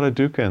there's a lot of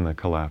dukkha in the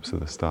collapse of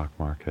the stock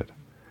market,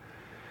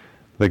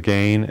 the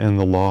gain and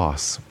the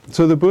loss.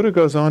 So the Buddha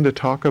goes on to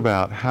talk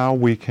about how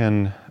we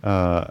can,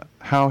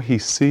 how he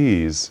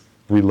sees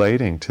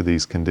relating to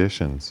these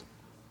conditions.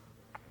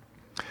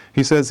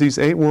 He says these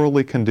 8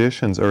 worldly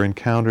conditions are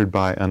encountered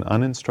by an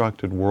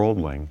uninstructed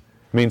worldling,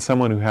 means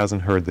someone who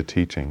hasn't heard the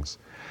teachings,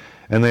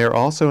 and they are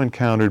also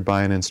encountered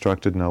by an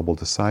instructed noble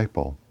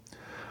disciple.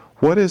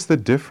 What is the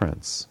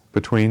difference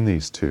between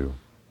these two?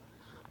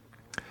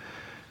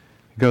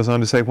 He goes on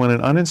to say, when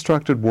an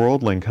uninstructed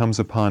worldling comes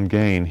upon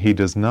gain, he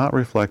does not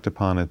reflect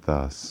upon it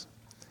thus.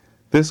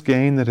 This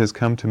gain that has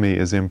come to me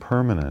is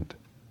impermanent,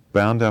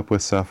 bound up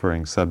with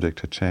suffering, subject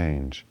to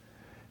change.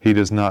 He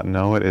does not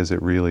know it as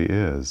it really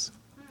is.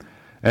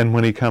 And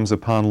when he comes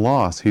upon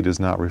loss, he does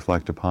not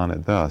reflect upon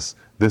it thus.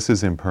 This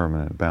is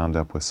impermanent, bound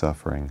up with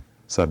suffering,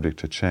 subject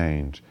to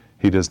change.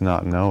 He does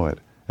not know it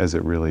as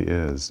it really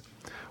is.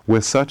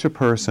 With such a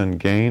person,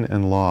 gain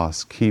and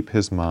loss keep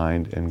his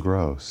mind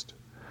engrossed.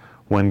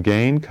 When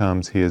gain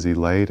comes, he is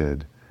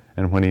elated,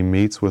 and when he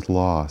meets with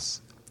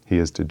loss, he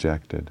is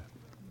dejected.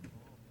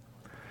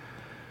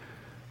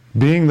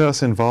 Being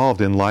thus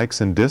involved in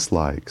likes and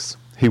dislikes,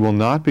 he will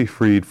not be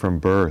freed from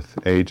birth,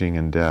 aging,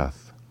 and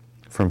death,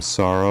 from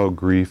sorrow,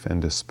 grief, and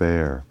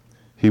despair.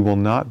 He will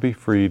not be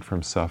freed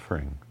from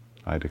suffering,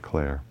 I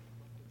declare.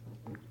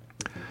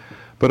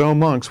 But, O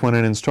monks, when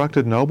an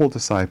instructed noble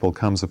disciple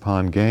comes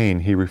upon gain,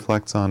 he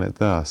reflects on it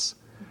thus: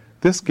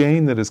 this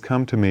gain that has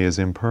come to me is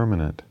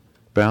impermanent,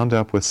 bound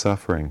up with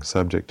suffering,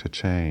 subject to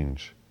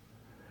change.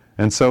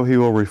 And so he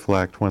will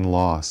reflect when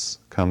loss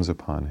comes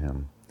upon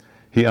him.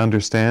 He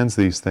understands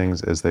these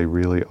things as they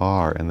really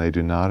are, and they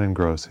do not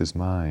engross his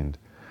mind.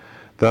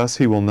 Thus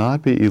he will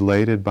not be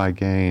elated by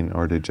gain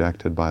or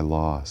dejected by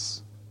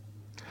loss.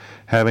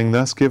 Having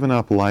thus given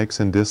up likes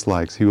and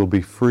dislikes, he will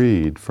be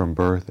freed from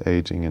birth,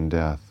 aging, and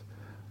death,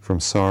 from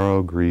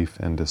sorrow, grief,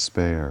 and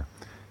despair.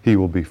 He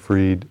will be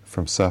freed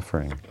from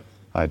suffering,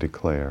 I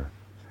declare.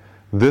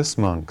 This,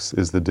 monks,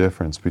 is the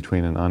difference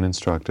between an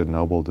instructed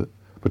noble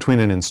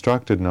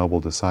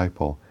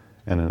disciple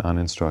and an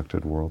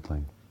uninstructed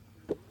worldling.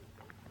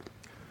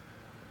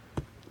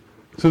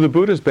 So the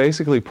Buddha is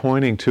basically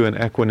pointing to an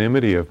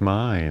equanimity of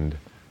mind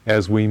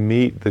as we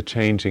meet the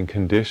changing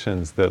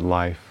conditions that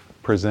life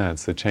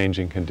presents, the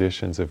changing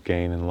conditions of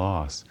gain and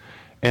loss.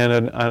 And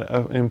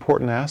an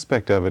important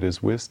aspect of it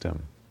is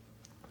wisdom,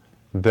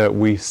 that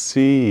we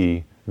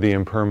see the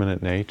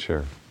impermanent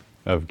nature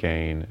of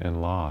gain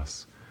and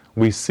loss.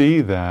 We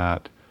see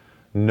that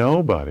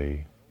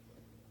nobody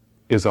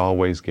is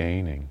always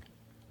gaining.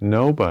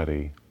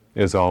 Nobody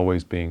is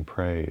always being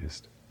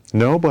praised.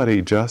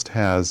 Nobody just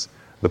has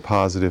the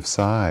positive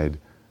side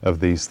of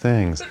these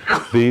things.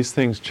 These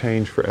things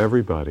change for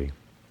everybody.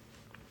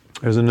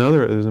 There's an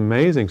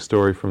amazing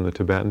story from the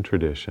Tibetan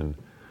tradition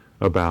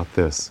about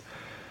this.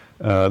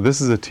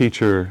 This is a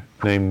teacher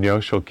named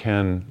Nyosho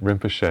Ken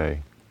Rinpoche.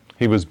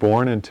 He was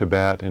born in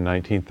Tibet in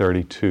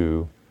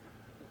 1932,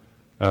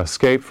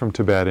 escaped from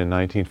Tibet in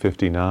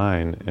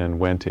 1959 and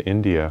went to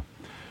India.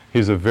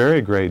 He's a very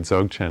great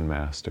Dzogchen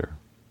master,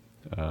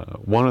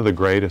 one of the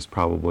greatest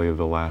probably of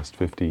the last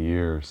 50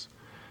 years,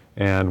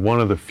 and one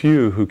of the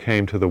few who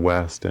came to the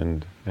West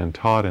and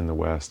taught in the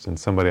West, and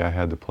somebody I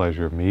had the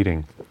pleasure of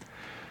meeting.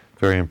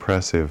 Very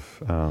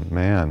impressive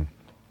man.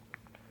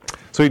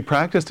 So he'd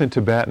practiced in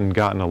Tibet and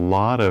gotten a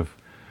lot of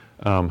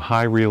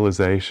high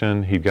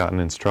realization. He'd gotten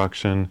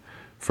instruction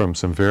from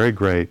some very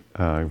great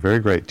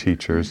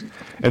teachers.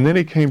 And then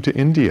he came to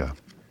India,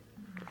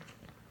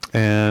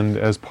 and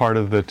as part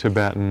of the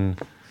Tibetan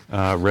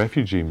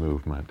refugee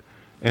movement.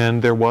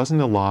 And there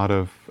wasn't a lot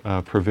of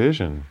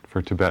provision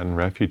for Tibetan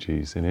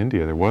refugees in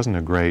India. There wasn't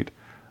a great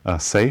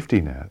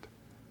safety net,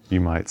 you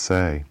might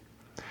say.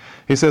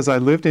 He says, I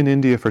lived in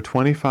India for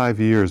 25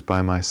 years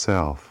by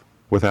myself,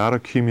 without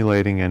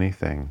accumulating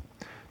anything,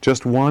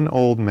 just one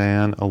old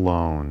man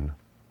alone.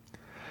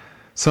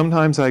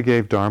 Sometimes I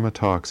gave Dharma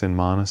talks in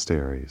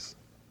monasteries.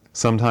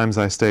 Sometimes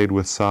I stayed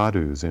with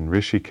sadhus in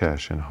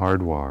Rishikesh and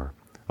Hardwar,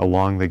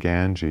 along the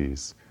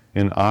Ganges,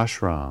 in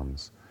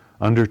ashrams,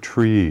 under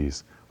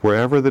trees,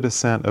 wherever the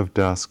descent of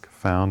dusk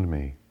found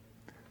me.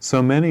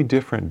 So many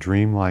different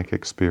dreamlike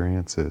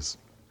experiences.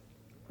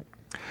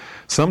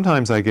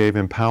 Sometimes I gave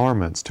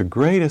empowerments to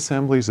great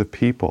assemblies of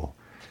people,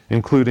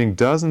 including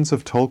dozens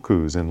of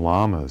tulkus and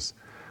lamas,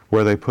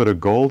 where they put a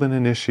golden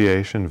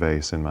initiation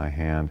vase in my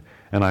hand,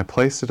 and I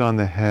placed it on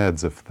the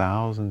heads of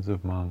thousands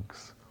of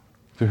monks.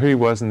 So here he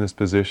was in this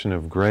position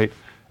of great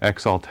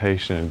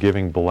exaltation and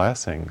giving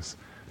blessings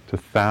to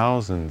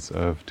thousands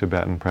of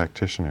Tibetan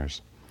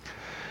practitioners.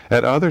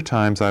 At other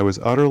times I was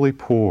utterly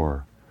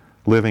poor,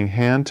 living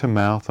hand to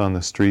mouth on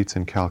the streets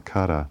in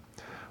Calcutta,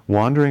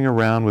 wandering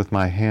around with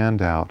my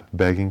hand out,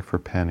 begging for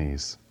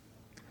pennies.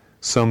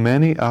 So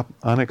many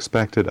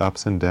unexpected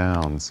ups and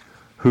downs,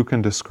 who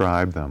can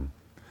describe them?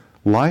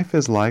 Life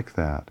is like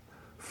that,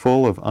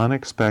 full of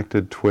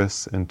unexpected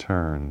twists and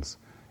turns,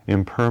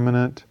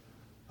 impermanent,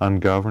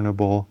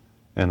 ungovernable,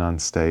 and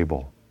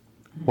unstable.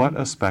 What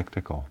a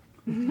spectacle.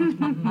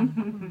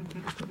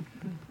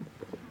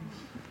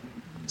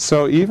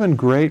 So even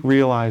great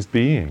realized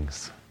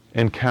beings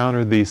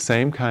encounter these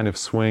same kind of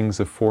swings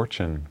of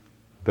fortune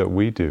that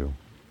we do.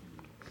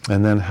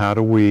 And then how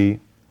do we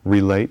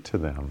relate to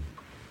them?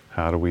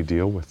 How do we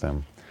deal with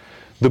them?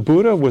 The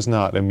Buddha was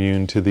not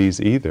immune to these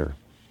either.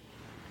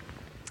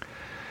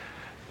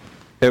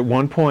 At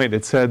one point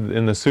it said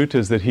in the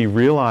suttas that he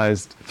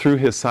realized through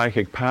his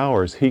psychic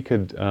powers he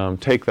could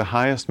take the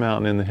highest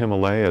mountain in the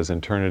Himalayas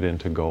and turn it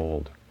into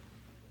gold.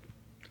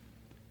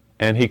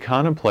 And he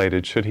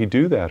contemplated, should he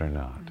do that or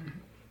not?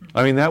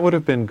 I mean, that would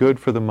have been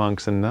good for the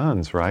monks and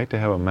nuns, right? To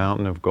have a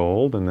mountain of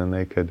gold and then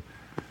they could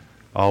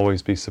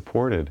always be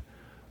supported.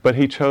 But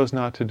he chose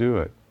not to do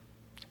it.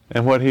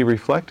 And what he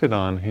reflected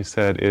on, he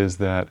said, is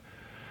that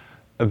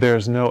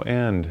there's no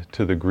end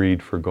to the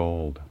greed for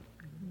gold.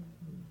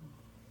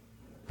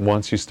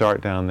 Once you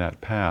start down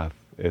that path,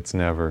 it's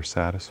never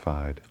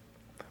satisfied.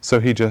 So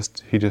he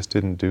just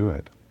didn't do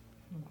it.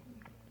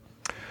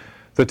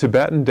 The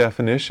Tibetan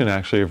definition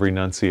actually of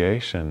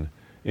renunciation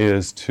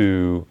is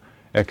to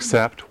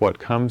accept what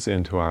comes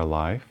into our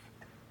life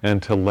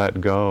and to let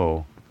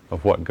go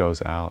of what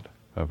goes out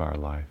of our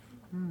life.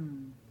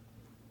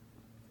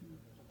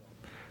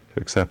 To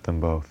accept them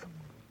both.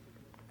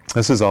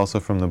 This is also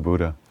from the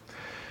Buddha.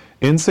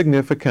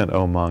 Insignificant,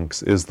 O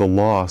monks, is the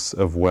loss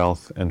of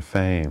wealth and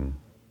fame.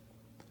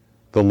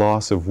 The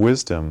loss of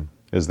wisdom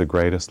is the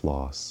greatest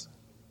loss.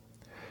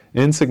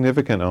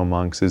 Insignificant, O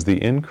monks, is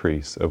the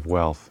increase of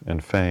wealth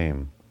and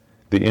fame.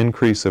 The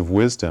increase of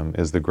wisdom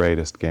is the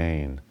greatest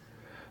gain.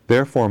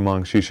 Therefore,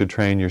 monks, you should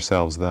train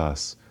yourselves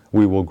thus.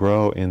 We will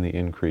grow in the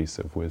increase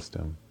of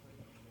wisdom.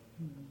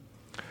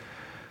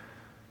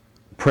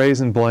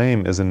 Praise and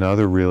blame is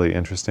another really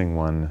interesting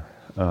one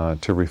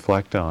to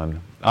reflect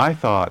on. I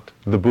thought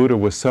the Buddha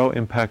was so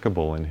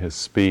impeccable in his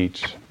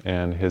speech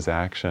and his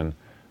action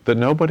that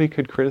nobody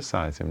could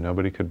criticize him,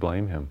 nobody could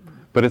blame him.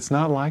 But it's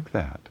not like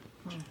that.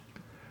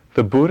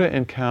 The Buddha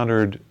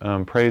encountered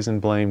praise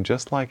and blame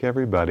just like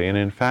everybody. And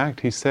in fact,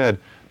 he said,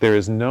 there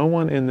is no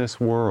one in this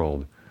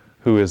world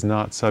who is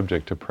not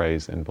subject to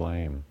praise and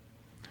blame.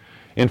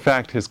 In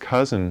fact, his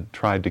cousin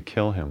tried to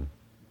kill him.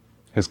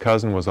 His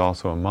cousin was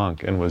also a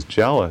monk and was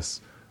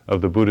jealous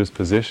of the Buddha's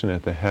position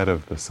at the head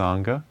of the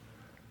Sangha.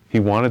 He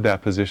wanted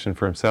that position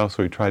for himself,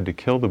 so he tried to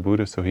kill the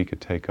Buddha so he could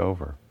take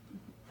over.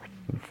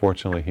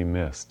 Fortunately, he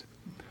missed.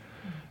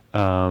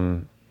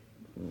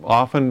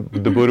 Often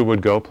the Buddha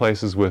would go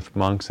places with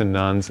monks and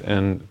nuns,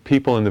 and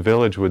people in the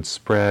village would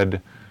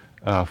spread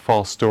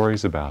false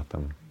stories about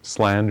them,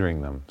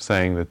 slandering them,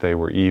 saying that they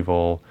were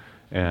evil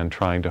and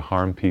trying to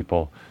harm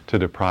people to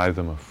deprive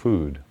them of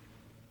food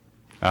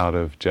out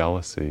of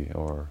jealousy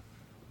or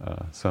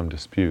some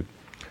dispute.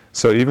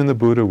 So even the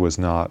Buddha was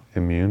not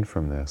immune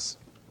from this.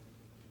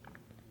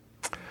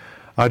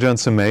 Ajahn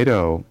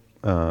Sumedho,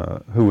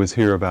 who was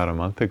here about a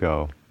month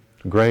ago,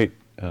 great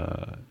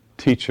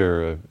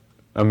teacher,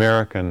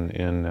 American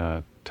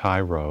in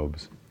Thai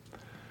robes,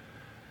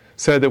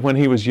 said that when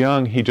he was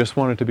young, he just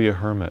wanted to be a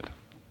hermit.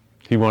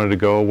 He wanted to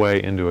go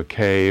away into a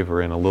cave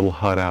or in a little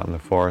hut out in the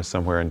forest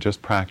somewhere and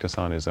just practice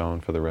on his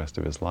own for the rest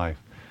of his life.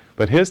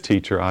 But his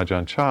teacher,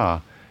 Ajahn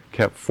Chah,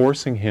 kept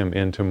forcing him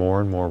into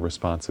more and more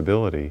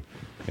responsibility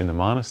in the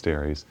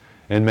monasteries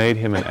and made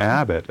him an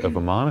abbot of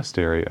a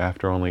monastery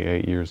after only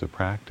 8 years of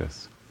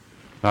practice.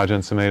 Ajahn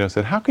Sumedho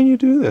said, how can you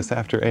do this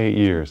after 8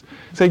 years?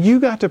 He said, you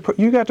got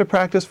to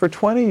practice for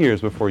 20 years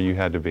before you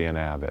had to be an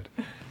abbot.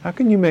 How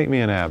can you make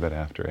me an abbot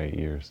after 8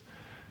 years?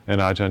 And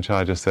Ajahn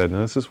Chah just said,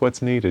 no, this is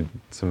what's needed,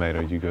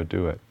 Sumedho, you go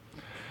do it.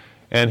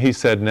 And he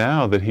said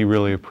now that he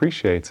really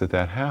appreciates that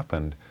that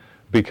happened,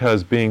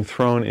 because being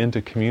thrown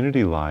into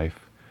community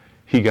life,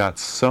 he got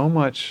so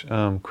much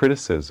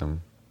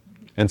criticism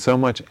and so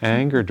much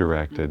anger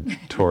directed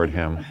toward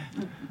him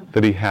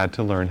that he had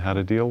to learn how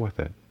to deal with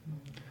it.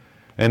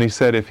 And he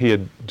said if he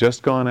had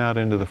just gone out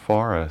into the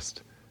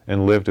forest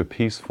and lived a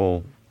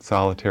peaceful,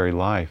 solitary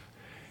life,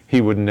 he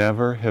would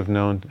never have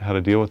known how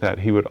to deal with that.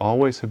 He would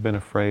always have been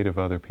afraid of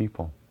other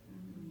people.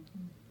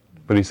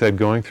 But he said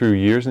going through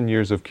years and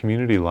years of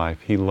community life,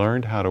 he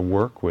learned how to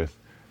work with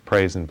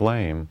praise and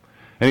blame.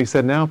 And he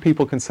said now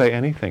people can say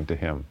anything to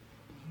him,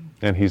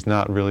 and he's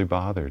not really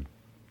bothered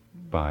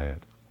by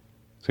it.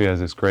 So he has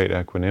this great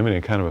equanimity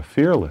and kind of a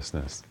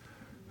fearlessness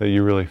that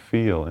you really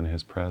feel in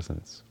his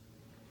presence.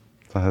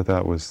 So I thought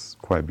that was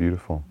quite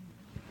beautiful.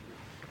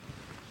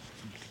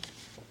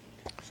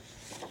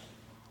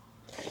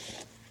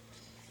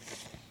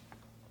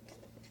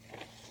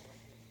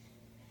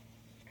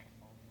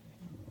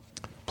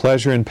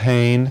 Pleasure and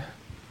pain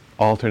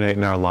alternate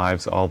in our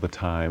lives all the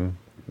time.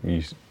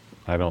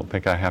 I don't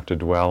think I have to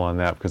dwell on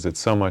that because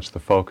it's so much the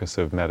focus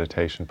of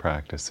meditation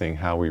practice, seeing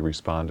how we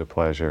respond to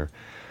pleasure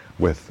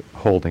with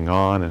holding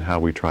on and how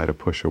we try to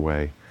push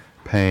away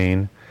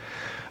pain.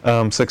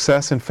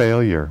 Success and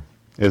failure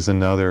is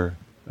another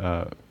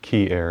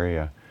key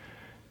area.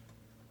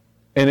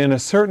 And in a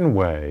certain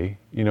way,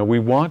 we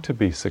want to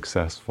be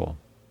successful.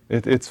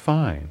 It's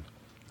fine.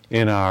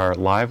 In our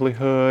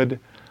livelihood,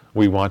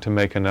 we want to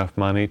make enough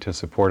money to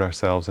support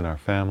ourselves and our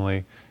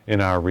family.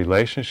 In our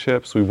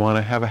relationships, we want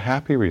to have a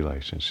happy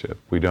relationship.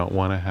 We don't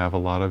want to have a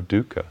lot of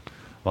dukkha,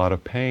 a lot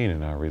of pain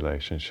in our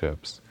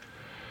relationships.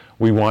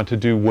 We want to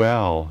do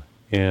well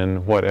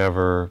in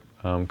whatever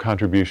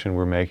contribution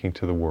we're making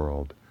to the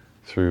world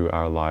through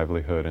our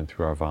livelihood and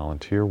through our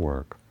volunteer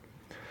work.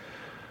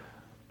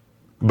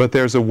 But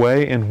there's a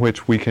way in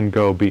which we can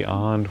go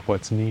beyond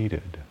what's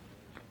needed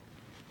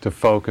to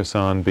focus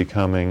on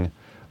becoming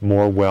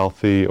more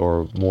wealthy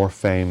or more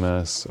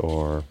famous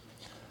or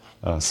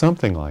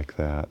something like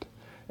that,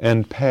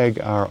 and peg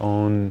our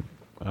own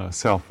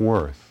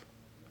self-worth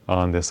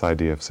on this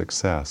idea of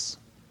success.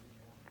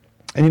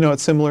 And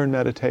it's similar in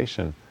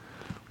meditation.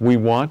 We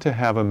want to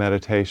have a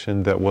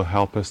meditation that will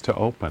help us to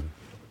open,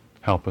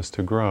 help us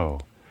to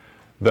grow.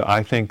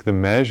 I think the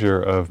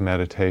measure of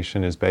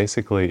meditation is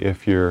basically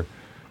if your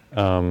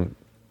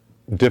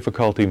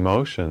difficult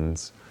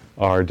emotions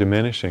are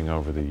diminishing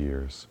over the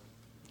years.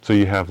 So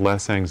you have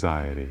less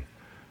anxiety,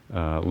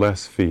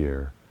 less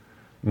fear,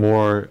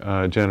 more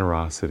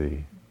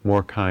generosity,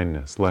 more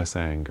kindness, less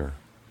anger.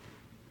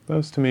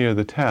 Those to me are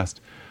the test.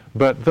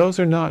 But those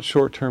are not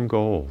short-term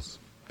goals.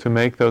 To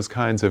make those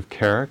kinds of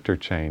character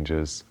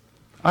changes,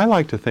 I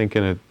like to think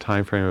in a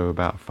time frame of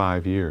about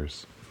 5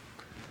 years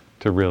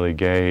to really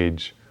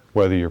gauge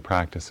whether your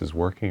practice is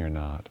working or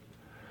not.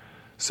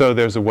 So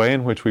there's a way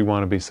in which we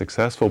want to be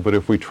successful, but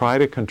if we try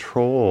to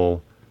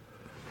control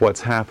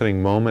what's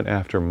happening moment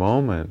after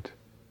moment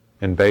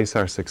and base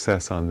our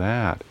success on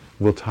that,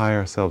 we'll tie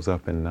ourselves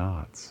up in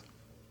knots.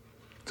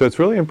 So it's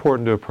really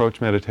important to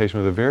approach meditation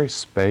with a very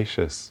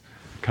spacious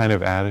kind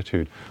of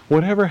attitude.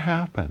 Whatever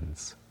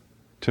happens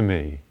to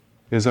me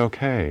is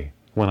okay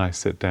when I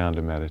sit down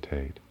to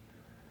meditate.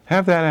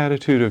 Have that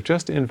attitude of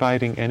just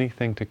inviting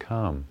anything to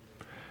come.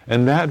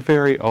 And that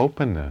very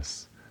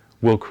openness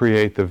will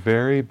create the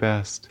very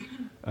best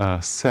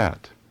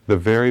set, the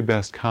very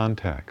best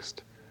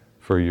context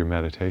for your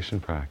meditation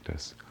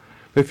practice.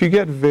 If you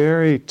get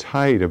very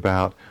tight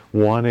about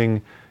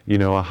wanting,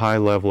 a high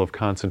level of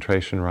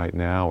concentration right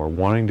now, or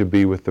wanting to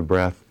be with the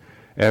breath,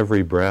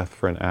 every breath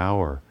for an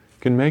hour,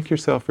 you can make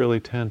yourself really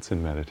tense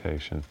in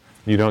meditation.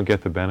 You don't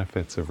get the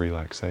benefits of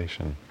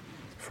relaxation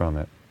from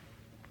it.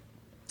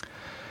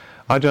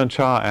 Ajahn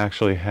Chah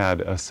actually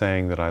had a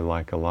saying that I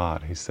like a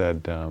lot. He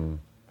said,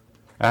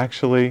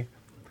 actually,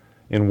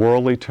 in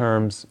worldly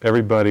terms,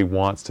 everybody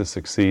wants to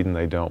succeed and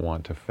they don't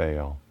want to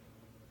fail.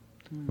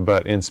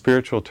 But in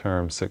spiritual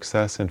terms,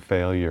 success and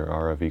failure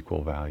are of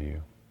equal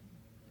value.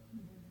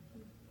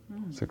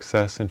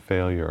 Success and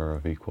failure are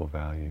of equal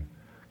value.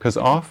 Because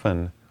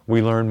often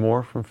we learn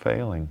more from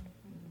failing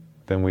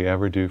than we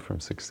ever do from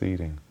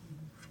succeeding.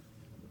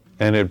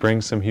 And it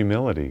brings some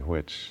humility,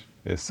 which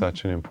is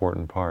such an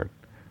important part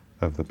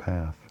of the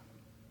path.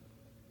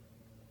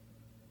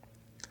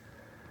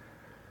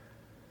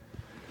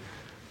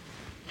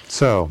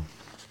 So,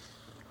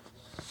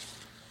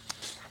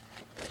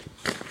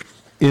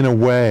 in a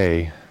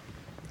way,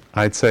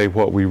 I'd say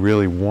what we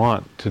really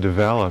want to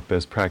develop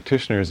as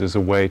practitioners is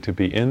a way to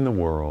be in the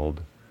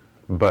world,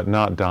 but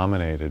not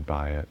dominated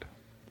by it.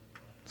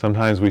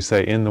 Sometimes we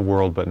say in the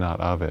world, but not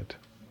of it.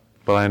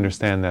 But I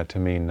understand that to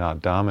mean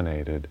not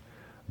dominated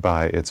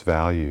by its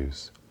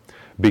values.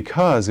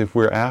 Because if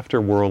we're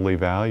after worldly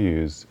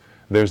values,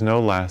 there's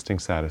no lasting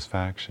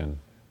satisfaction,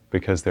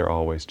 because they're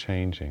always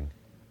changing.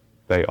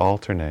 They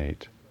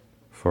alternate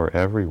for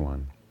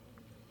everyone.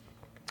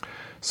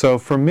 So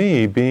for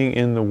me, being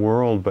in the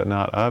world but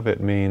not of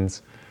it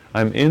means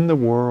I'm in the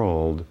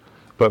world,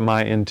 but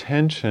my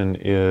intention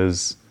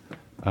is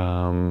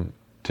to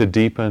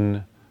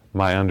deepen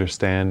my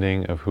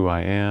understanding of who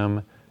I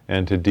am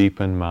and to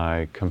deepen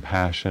my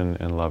compassion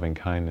and loving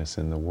kindness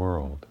in the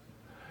world.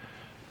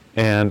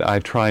 And I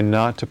try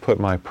not to put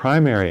my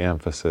primary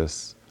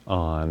emphasis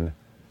on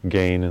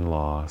gain and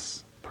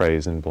loss,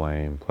 praise and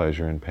blame,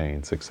 pleasure and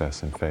pain,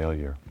 success and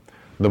failure.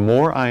 The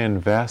more I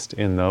invest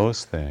in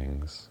those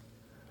things,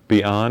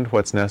 beyond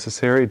what's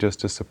necessary just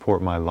to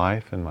support my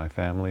life and my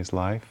family's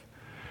life,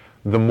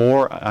 the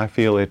more I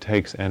feel it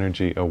takes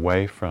energy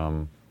away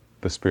from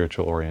the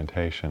spiritual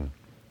orientation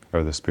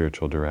or the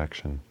spiritual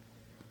direction.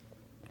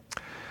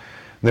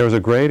 There was a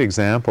great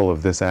example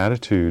of this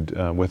attitude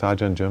with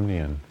Ajahn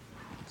Jumnian.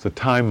 It's a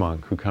Thai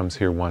monk who comes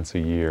here once a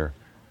year.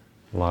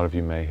 A lot of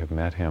you may have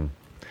met him.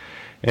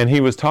 And he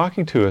was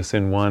talking to us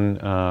in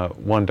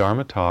one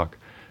Dharma talk,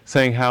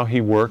 saying how he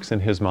works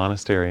in his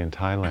monastery in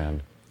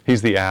Thailand.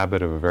 He's the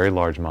abbot of a very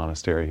large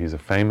monastery. He's a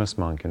famous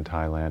monk in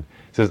Thailand.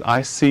 He says,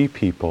 I see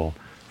people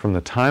from the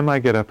time I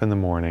get up in the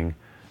morning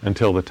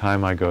until the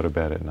time I go to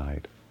bed at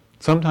night.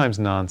 Sometimes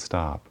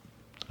non-stop.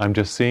 I'm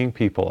just seeing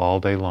people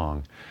all day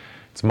long.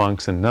 It's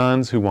monks and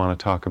nuns who want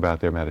to talk about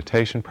their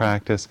meditation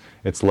practice.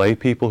 It's lay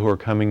people who are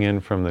coming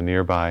in from the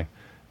nearby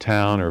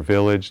town or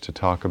village to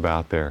talk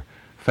about their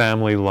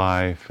family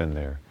life and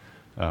their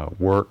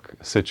work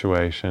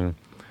situation.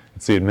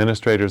 It's the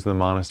administrators of the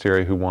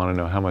monastery who want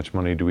to know how much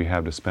money do we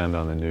have to spend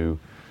on the new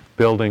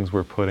buildings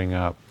we're putting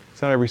up. He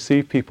said, I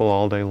receive people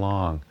all day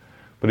long.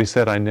 But he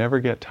said, I never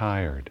get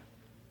tired.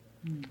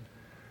 He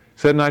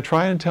said, and I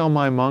try and tell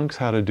my monks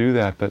how to do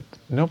that, but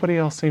nobody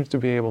else seems to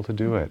be able to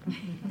do it.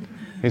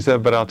 He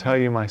said, but I'll tell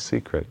you my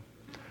secret.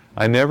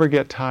 I never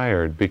get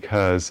tired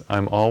because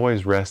I'm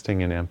always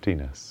resting in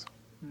emptiness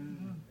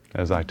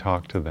as I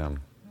talk to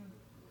them.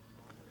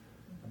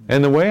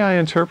 And the way I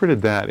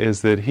interpreted that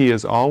is that he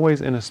is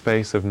always in a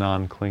space of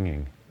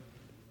non-clinging.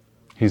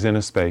 He's in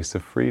a space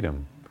of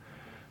freedom.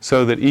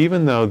 So that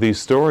even though these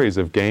stories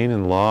of gain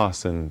and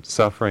loss and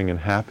suffering and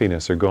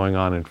happiness are going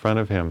on in front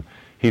of him,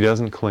 he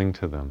doesn't cling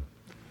to them.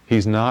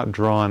 He's not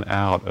drawn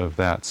out of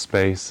that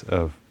space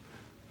of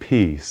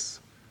peace,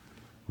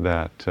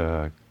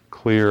 that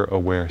clear,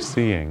 aware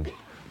seeing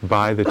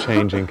by the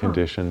changing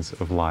conditions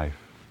of life.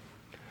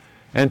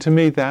 And to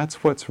me,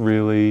 that's what's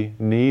really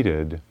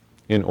needed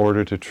in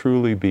order to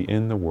truly be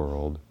in the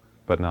world,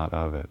 but not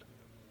of it.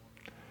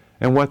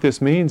 And what this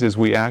means is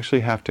we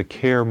actually have to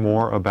care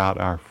more about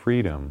our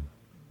freedom,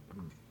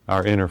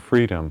 our inner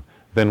freedom,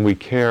 than we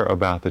care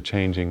about the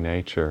changing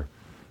nature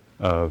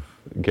of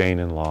gain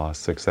and loss,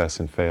 success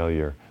and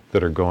failure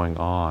that are going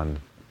on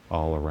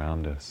all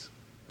around us.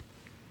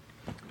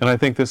 And I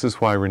think this is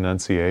why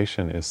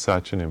renunciation is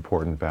such an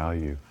important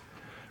value.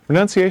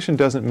 Renunciation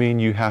doesn't mean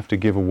you have to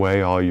give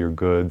away all your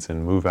goods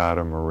and move out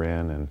of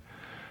Marin and,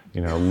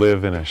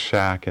 live in a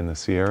shack in the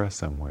Sierra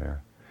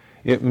somewhere.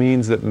 It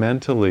means that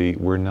mentally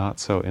we're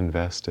not so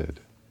invested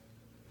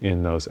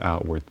in those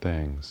outward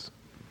things.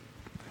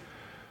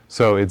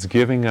 So it's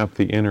giving up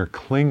the inner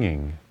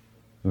clinging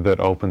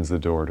that opens the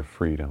door to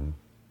freedom,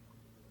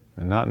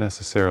 and not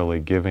necessarily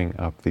giving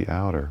up the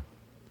outer.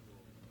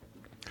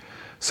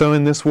 So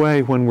in this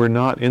way, when we're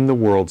not in the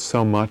world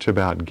so much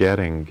about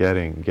getting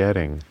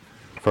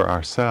for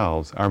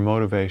ourselves, our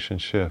motivation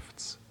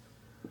shifts.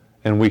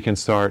 And we can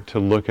start to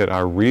look at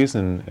our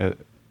reason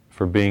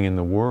for being in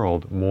the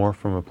world more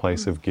from a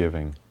place of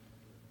giving.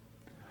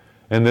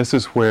 And this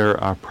is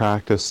where our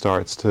practice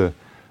starts to,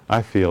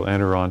 I feel,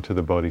 enter onto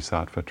the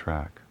bodhisattva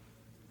track.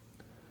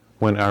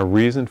 When our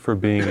reason for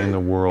being in the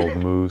world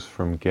moves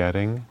from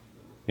getting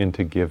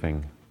into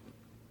giving,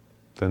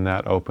 then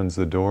that opens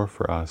the door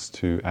for us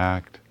to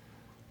act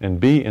and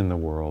be in the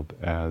world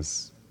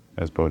as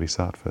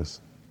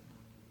bodhisattvas.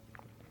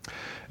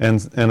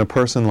 And a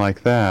person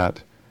like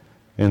that,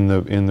 in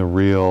the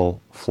real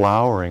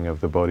flowering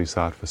of the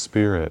bodhisattva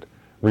spirit,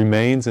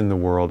 remains in the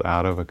world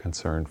out of a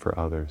concern for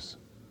others.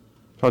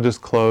 So I'll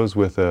just close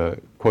with a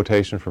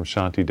quotation from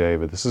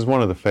Shantideva. This is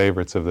one of the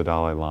favorites of the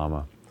Dalai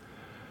Lama,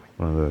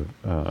 from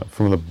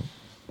the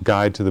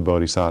Guide to the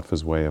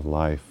Bodhisattva's Way of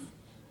Life,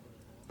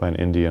 by an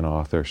Indian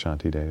author,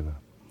 Shantideva.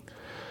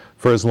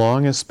 For as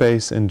long as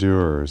space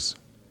endures,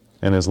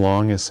 and as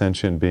long as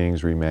sentient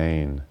beings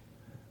remain,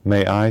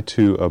 may I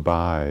too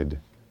abide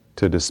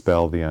to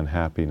dispel the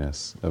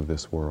unhappiness of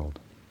this world.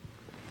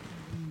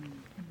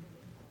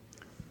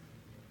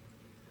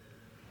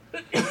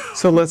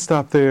 So let's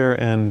stop there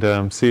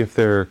and see if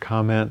there are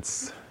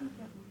comments.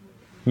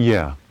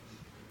 Yeah.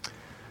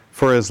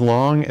 For as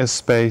long as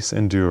space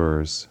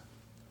endures,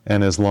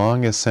 and as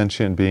long as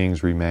sentient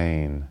beings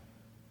remain,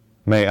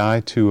 may I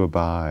too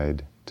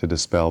abide to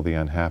dispel the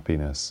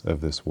unhappiness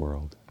of this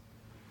world.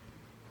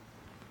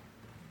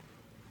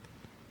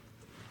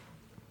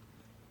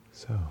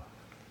 So,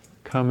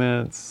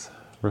 comments,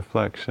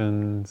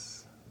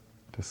 reflections,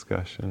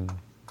 discussion.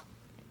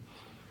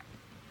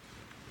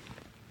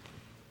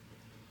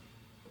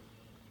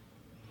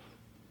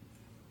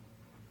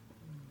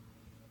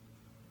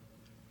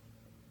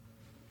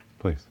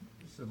 Please.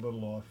 It's a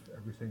little off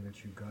everything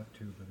that you got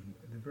to, but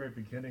in the very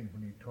beginning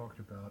when you talked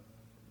about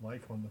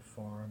life on the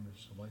farm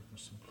is a life of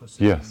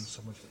simplicity, Yes.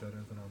 so much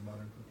better than our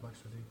modern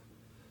complexity.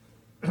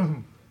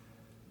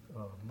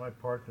 My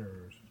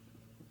partner's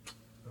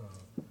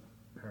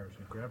parents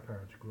and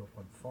grandparents grew up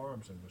on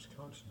farms in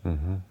Wisconsin.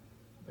 Mm-hmm.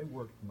 They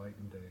worked night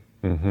and day,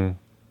 Mm-hmm. and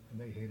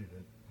they hated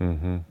it.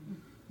 Mm-hmm.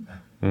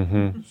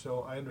 Mm-hmm.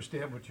 So I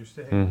understand what you're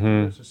saying. Mhm.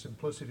 There's a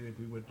simplicity that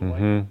we would like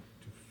Mhm.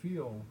 to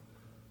feel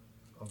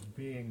of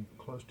being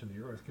close to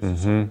the earth,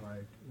 because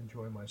I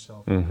enjoy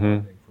myself in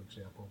gardening, for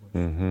example,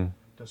 which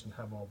doesn't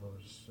have all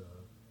those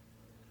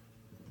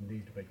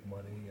need to make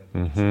money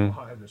and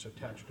survive that's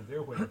attached to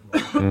their way of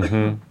life.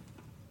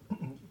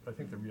 I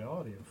think the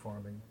reality of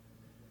farming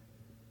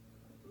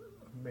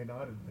may not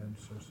have been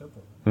so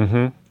simple.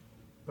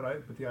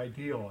 But the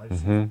ideal, I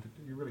see,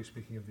 you're really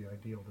speaking of the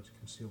ideal that's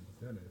concealed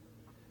within it,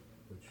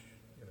 which,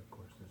 of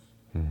course,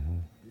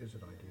 is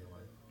an ideal.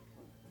 I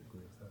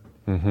agree with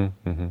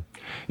that.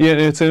 Yeah,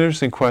 it's an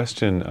interesting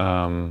question,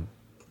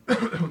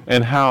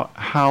 and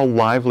how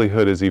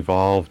livelihood has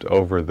evolved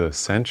over the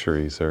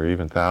centuries or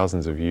even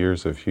thousands of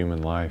years of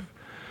human life.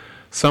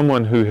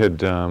 Someone who had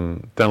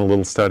done a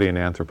little study in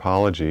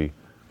anthropology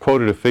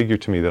quoted a figure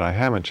to me that I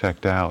haven't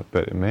checked out,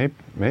 but it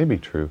may be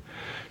true.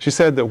 She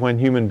said that when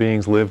human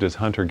beings lived as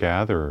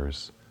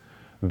hunter-gatherers,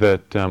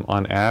 that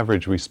on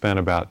average we spent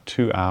about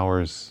 2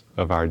 hours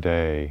of our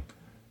day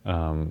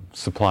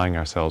supplying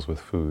ourselves with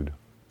food.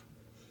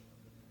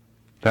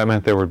 That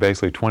meant there were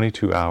basically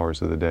 22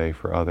 hours of the day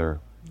for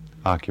other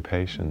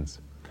occupations.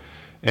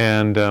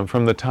 And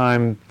from the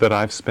time that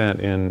I've spent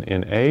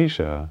in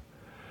Asia,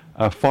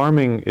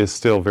 farming is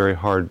still very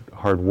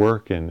hard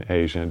work in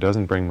Asia. It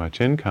doesn't bring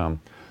much income.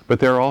 But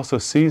there are also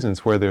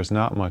seasons where there's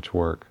not much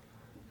work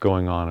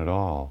going on at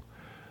all.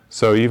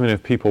 So even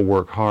if people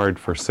work hard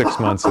for 6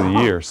 months of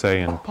the year,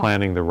 say in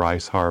planting the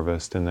rice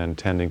harvest and then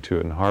tending to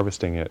it and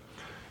harvesting it,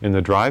 in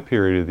the dry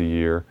period of the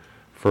year,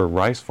 for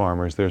rice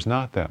farmers, there's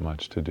not that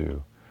much to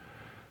do.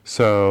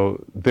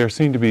 So there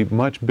seem to be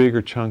much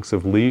bigger chunks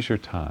of leisure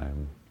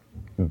time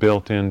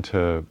built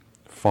into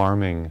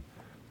farming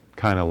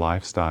kind of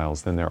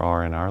lifestyles than there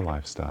are in our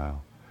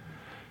lifestyle.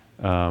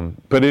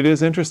 But it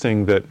is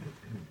interesting that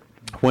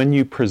when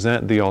you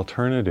present the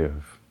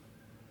alternative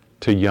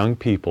to young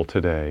people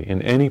today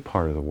in any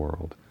part of the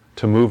world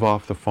to move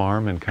off the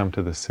farm and come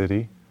to the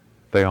city,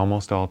 they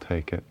almost all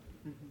take it.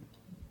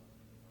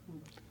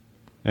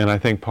 And I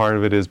think part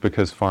of it is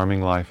because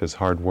farming life is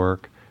hard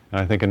work, and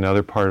I think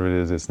another part of it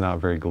is it's not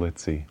very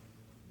glitzy.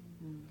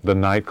 The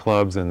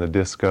nightclubs and the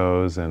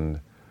discos and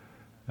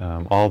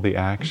all the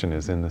action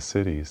is in the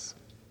cities.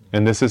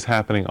 And this is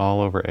happening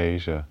all over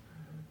Asia.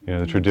 You know,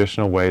 the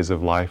traditional ways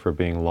of life are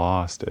being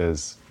lost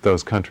as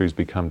those countries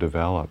become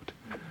developed.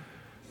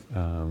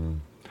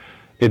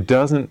 It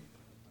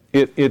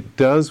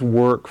does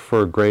work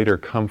for greater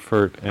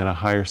comfort and a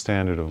higher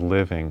standard of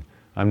living.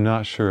 I'm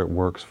not sure it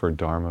works for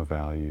Dharma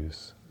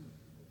values.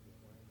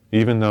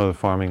 Even though the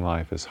farming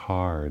life is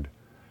hard,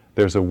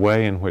 there's a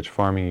way in which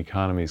farming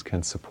economies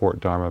can support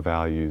Dharma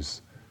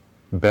values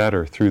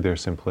better through their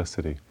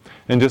simplicity.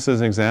 And just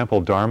as an example,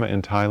 Dharma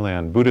in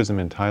Thailand, Buddhism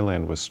in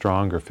Thailand was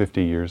stronger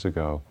 50 years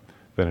ago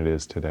than it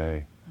is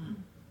today.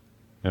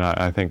 And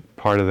I think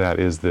part of that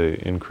is the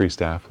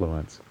increased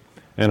affluence.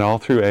 And all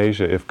through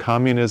Asia, if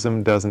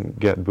communism doesn't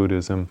get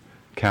Buddhism,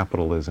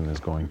 capitalism is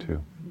going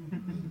to.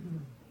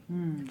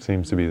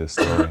 Seems to be the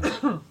story.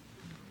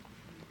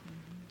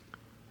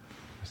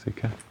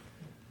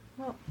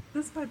 Well,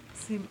 this might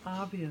seem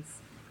obvious,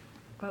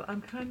 but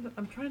I'm trying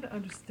to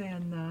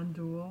understand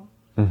non-dual.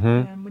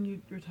 And when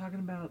you're talking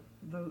about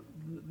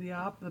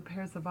the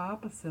pairs of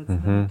opposites,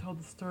 and then you told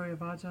the story of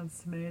Ajahn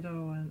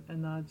Sumedho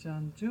and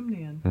Ajahn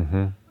Jumnian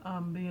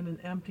being an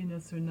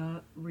emptiness or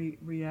not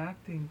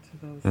reacting to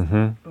those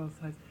both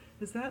sides.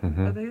 Is that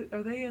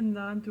are they in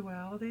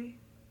non-duality?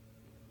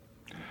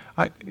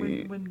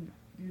 When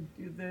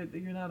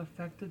you're not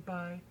affected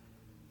by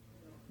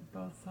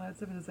both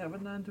sides of it, is that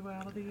what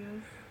non-duality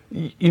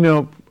is? You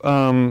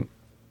know.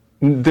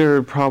 There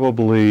are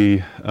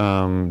probably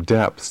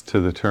depths to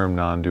the term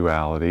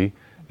non-duality,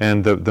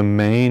 and the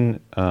main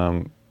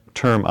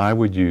term I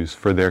would use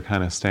for their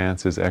kind of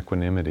stance is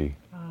equanimity.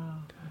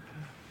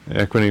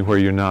 Equanimity where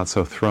you're not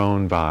so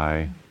thrown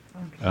by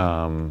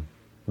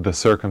the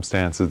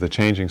circumstances, the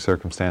changing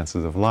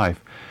circumstances of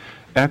life.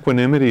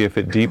 Equanimity, if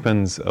it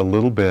deepens a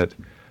little bit,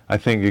 I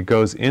think it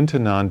goes into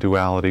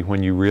non-duality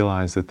when you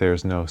realize that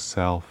there's no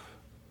self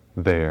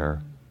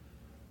there.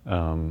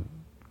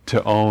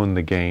 To own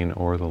the gain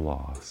or the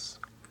loss.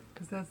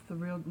 Because that's the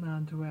real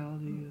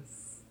non-duality,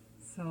 is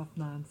self,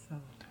 non-self.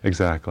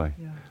 Exactly.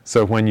 Yeah.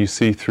 So when you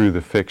see through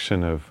the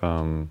fiction of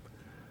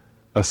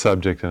a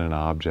subject and an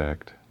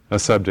object, a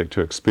subject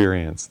to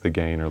experience the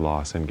gain or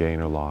loss, and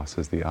gain or loss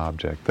is the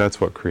object, that's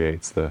what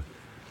creates the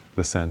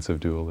sense of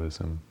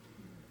dualism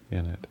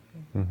in it.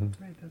 Okay.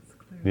 Great, that's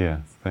clear.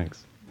 Yeah,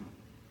 thanks.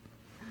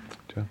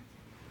 Joe?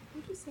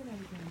 Would you say that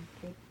again?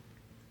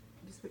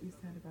 Just what you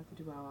said about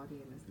the duality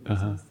and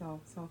there's no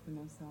self and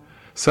no self.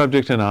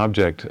 Subject and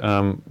object.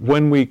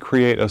 When we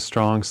create a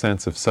strong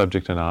sense of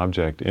subject and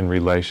object in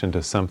relation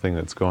to something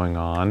that's going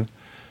on,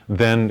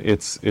 then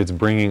it's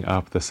bringing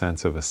up the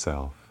sense of a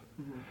self.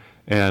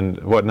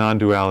 And what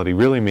non-duality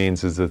really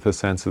means is that the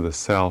sense of the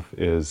self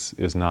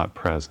is not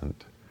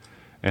present.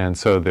 And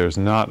so there's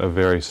not a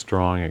very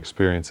strong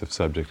experience of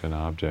subject and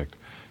object.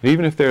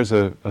 Even if there's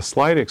a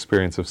slight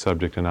experience of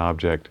subject and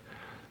object,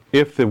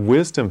 if the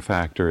wisdom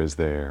factor is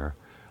there,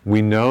 we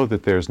know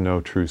that there's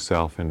no true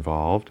self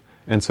involved,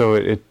 and so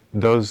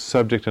those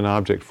subject and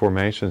object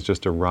formations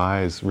just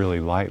arise really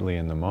lightly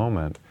in the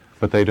moment,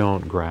 but they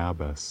don't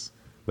grab us.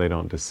 They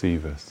don't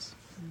deceive us.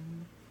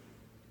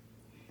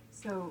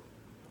 So,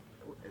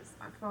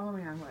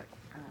 following on what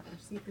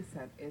Rashika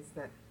said, is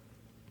that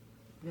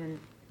then,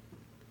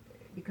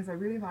 because I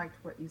really liked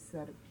what you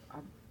said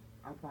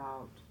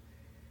about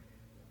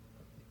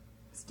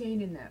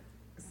staying in that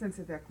sense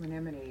of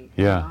equanimity,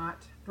 not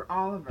for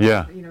all of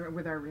us,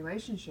 with our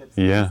relationships.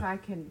 Yeah.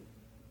 Because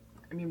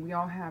we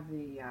all have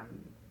the,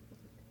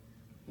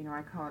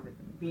 I call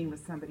it being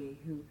with somebody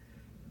who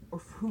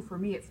for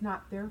me, it's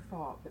not their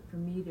fault, but for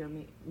me, they're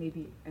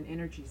maybe an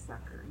energy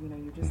sucker.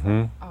 You're just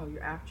like, oh,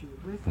 you're after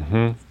you're with them,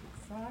 you're just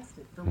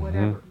exhausted for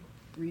whatever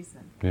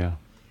reason. Yeah.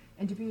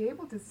 And to be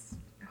able to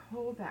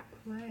hold that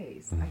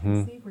place, I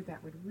can see where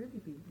that would really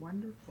be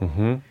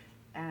wonderful.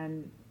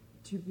 And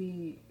to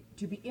be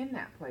in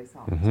that place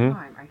all the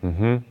time, I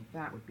think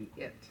that would be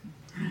it.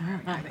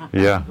 I think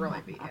that would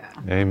really be it.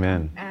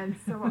 Amen. And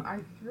so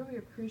I really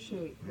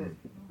appreciate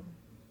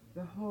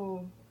the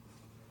whole.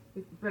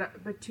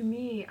 But to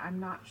me, I'm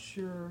not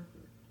sure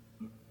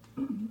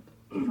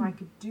if I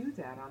could do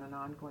that on an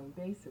ongoing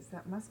basis.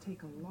 That must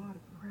take a lot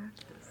of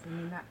practice.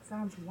 That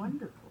sounds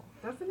wonderful,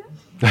 doesn't it?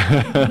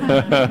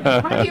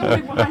 Am I the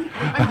only one?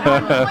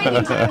 I'm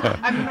waiting to.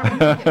 I'm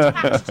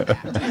attached to that.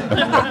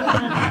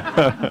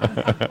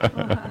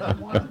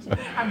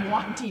 I'm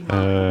wanting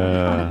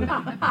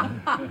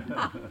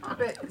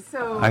But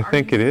so. I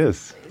think it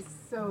is.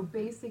 So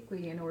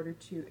basically,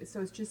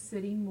 so it's just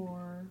sitting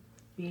more.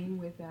 Being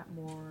with that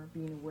more,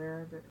 being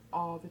aware of it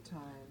all the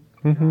time,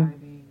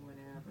 driving,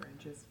 whenever, and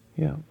just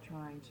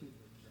trying to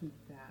keep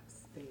that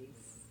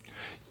space.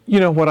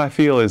 What I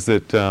feel is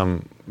that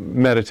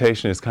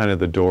meditation is kind of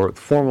the door,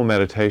 formal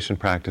meditation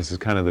practice is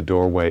kind of the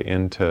doorway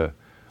into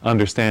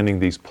understanding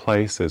these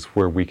places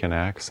where we can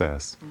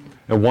access.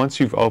 And once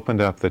you've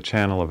opened up the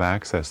channel of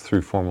access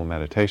through formal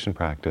meditation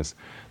practice,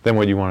 then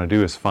what you want to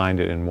do is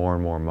find it in more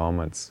and more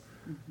moments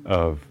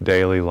of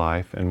daily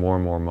life and more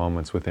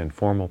moments within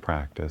formal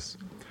practice.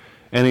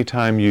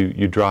 Anytime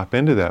you drop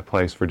into that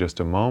place for just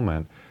a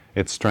moment,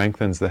 it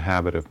strengthens the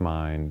habit of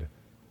mind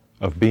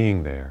of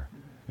being there,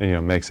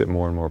 and makes it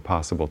more and more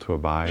possible to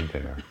abide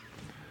there.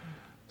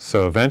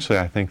 So eventually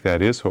I think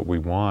that is what we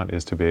want,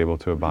 is to be able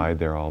to abide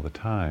there all the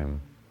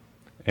time.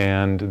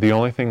 And the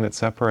only thing that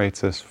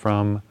separates us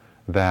from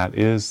that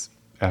is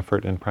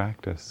effort and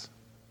practice.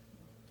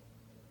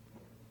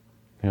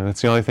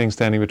 That's the only thing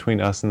standing between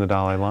us and the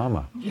Dalai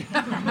Lama.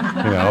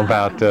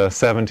 About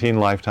 17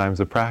 lifetimes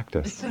of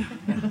practice.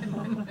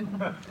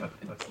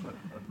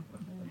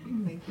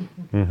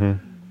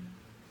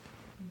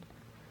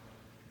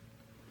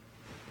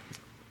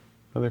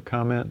 Other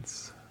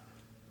comments?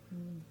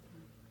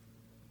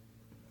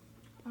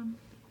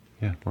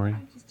 Yeah, Maureen?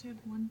 I just had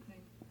one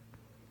thing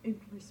in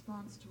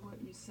response to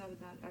what you said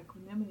about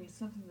equanimity.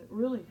 Something that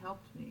really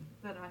helped me,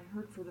 that I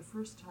heard for the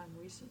first time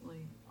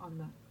recently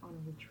on a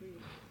retreat,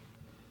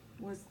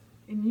 was,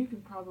 and you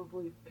can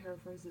probably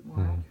paraphrase it more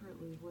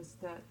accurately, was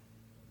that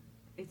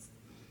it's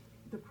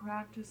the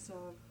practice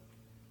of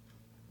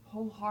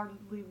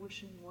wholeheartedly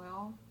wishing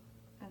well,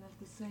 and at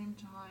the same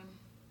time,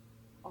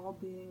 all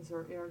beings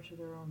are heir to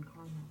their own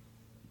karma.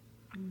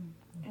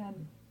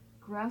 And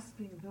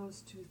grasping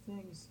those two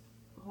things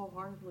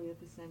wholeheartedly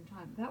at the same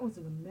time, that was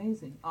an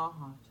amazing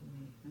aha to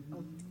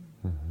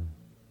me,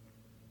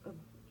 of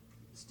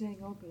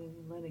staying open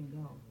and letting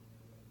go.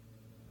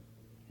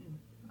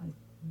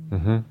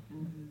 And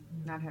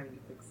not having to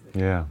fix it.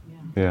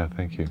 Yeah,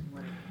 thank you.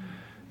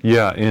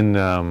 Yeah, in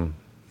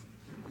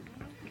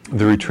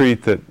the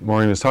retreat that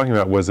Maureen was talking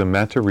about was a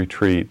metta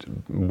retreat,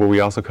 but we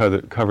also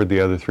covered the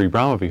other three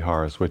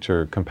Brahmaviharas, which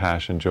are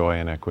compassion, joy,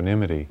 and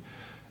equanimity.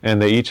 And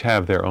they each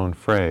have their own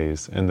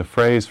phrase. And the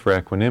phrase for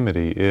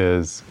equanimity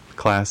is,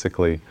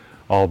 classically,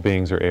 all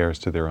beings are heirs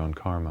to their own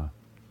karma.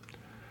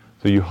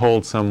 So you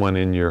hold someone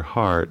in your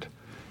heart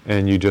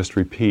and you just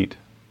repeat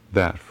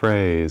that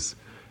phrase,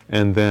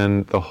 and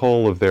then the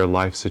whole of their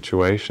life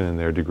situation and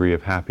their degree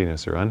of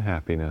happiness or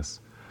unhappiness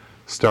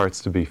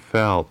starts to be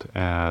felt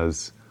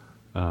as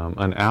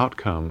an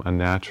outcome, a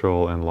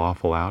natural and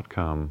lawful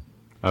outcome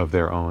of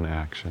their own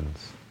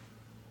actions.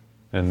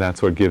 And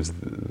that's what gives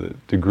the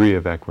degree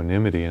of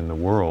equanimity in the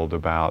world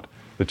about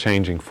the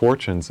changing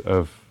fortunes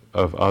of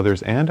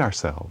others and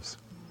ourselves.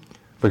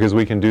 Because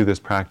we can do this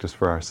practice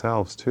for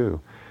ourselves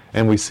too.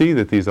 And we see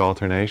that these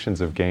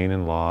alternations of gain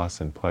and loss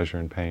and pleasure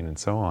and pain and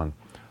so on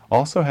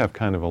also have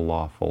kind of a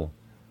lawful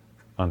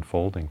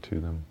unfolding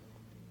to them.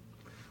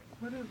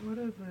 What are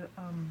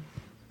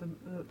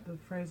the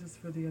phrases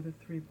for the other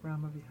three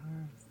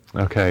Brahmaviharas?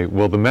 Okay,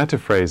 well the metta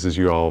phrases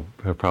you all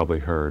have probably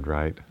heard,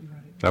 right?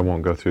 I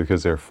won't go through,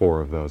 because there are 4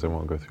 of those, I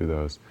won't go through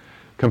those.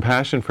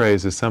 Compassion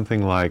phrase is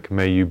something like,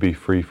 may you be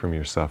free from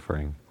your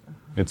suffering.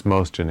 Its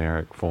most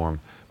generic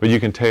form. But you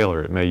can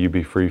tailor it. May you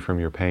be free from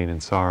your pain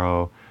and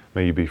sorrow.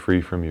 May you be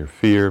free from your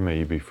fear. May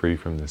you be free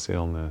from this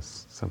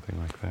illness. Something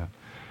like that.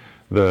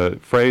 The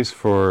phrase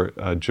for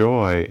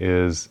joy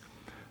is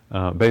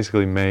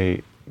basically,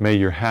 may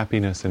your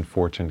happiness and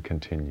fortune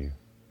continue.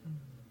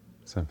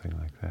 something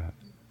like that.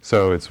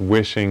 So it's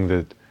wishing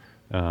that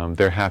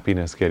their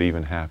happiness get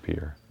even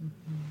happier.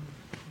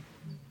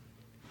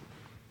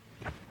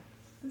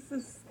 This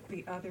is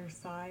the other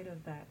side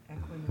of that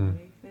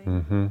equanimity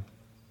thing,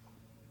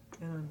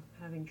 and I'm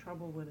having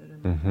trouble with it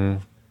in my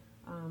head.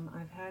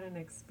 I've had an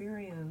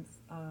experience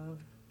of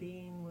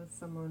being with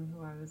someone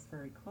who I was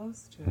very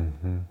close to,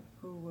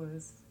 who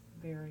was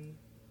very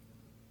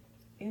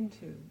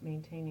into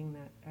maintaining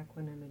that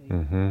equanimity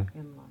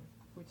in life,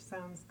 which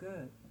sounds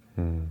good.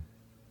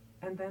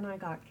 And then I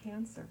got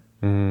cancer,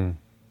 and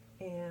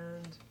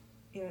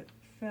it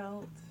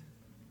felt,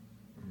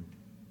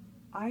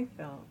 I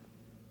felt,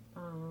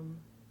 I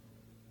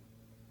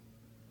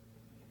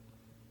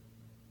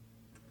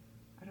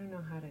don't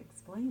know how to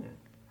explain it,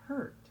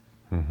 hurt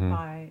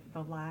by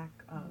the lack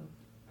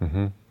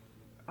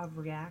of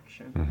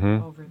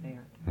reaction over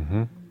there.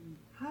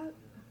 How,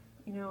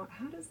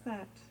 how does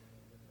that,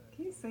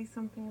 can you say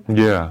something about that?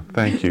 Yeah,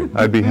 thank you.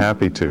 I'd be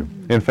happy to.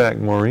 In fact,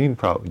 Maureen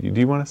probably, do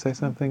you want to say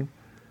something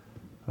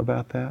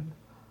about that?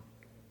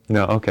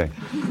 No, okay.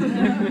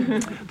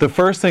 The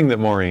first thing that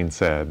Maureen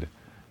said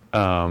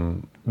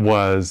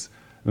was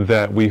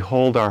that we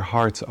hold our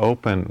hearts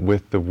open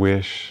with the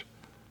wish,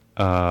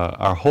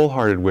 our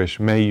wholehearted wish,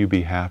 may you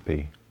be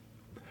happy.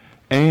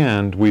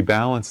 And we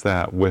balance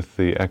that with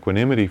the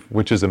equanimity,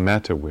 which is a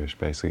metta wish,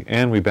 basically,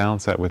 and we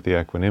balance that with the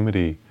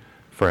equanimity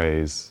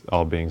phrase,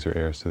 all beings are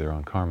heirs to their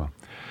own karma.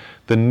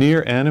 The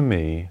near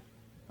enemy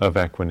of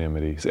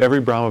equanimity, so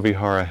every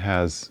Brahmavihara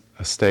has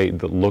a state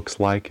that looks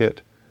like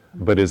it,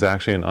 but is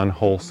actually an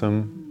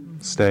unwholesome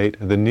state.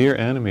 The near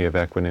enemy of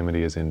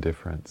equanimity is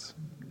indifference.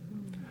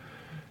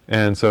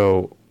 And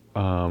so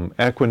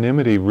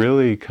equanimity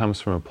really comes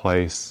from a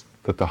place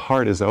that the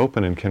heart is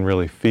open and can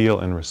really feel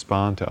and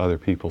respond to other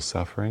people's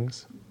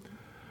sufferings.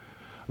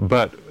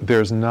 But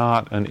there's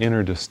not an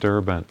inner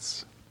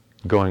disturbance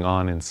going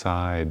on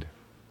inside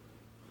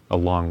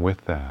along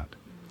with that.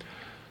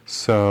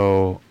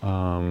 So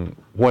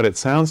what it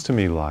sounds to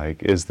me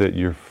like is that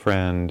your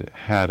friend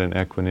had an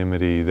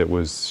equanimity that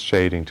was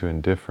shading to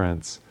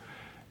indifference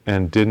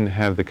and didn't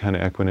have the kind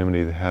of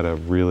equanimity that had a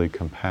really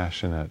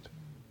compassionate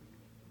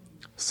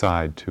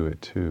side to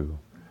it too.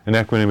 And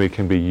equanimity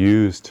can be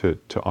used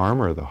to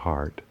armor the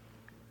heart,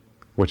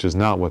 which is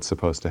not what's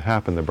supposed to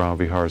happen. The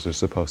Brahmaviharas are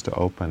supposed to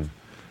open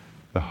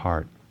the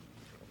heart.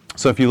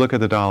 So if you look at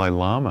the Dalai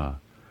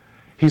Lama,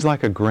 he's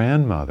like a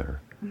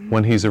grandmother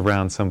when he's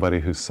around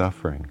somebody who's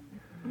suffering.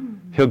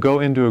 He'll go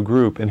into a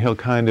group and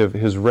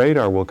his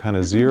radar will kind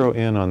of zero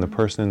in on the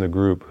person in the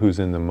group who's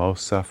in the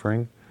most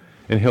suffering,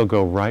 and he'll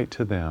go right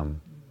to them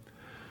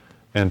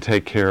and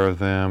take care of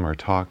them or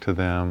talk to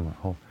them,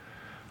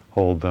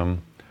 hold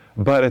them.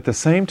 But at the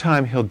same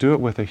time, he'll do it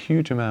with a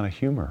huge amount of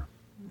humor.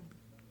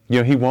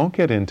 He won't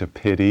get into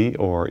pity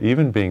or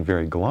even being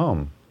very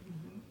glum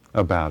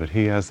about it.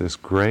 He has this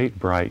great,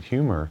 bright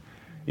humor,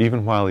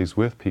 even while he's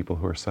with people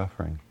who are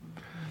suffering.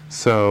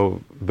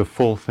 So the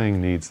full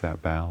thing needs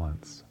that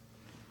balance.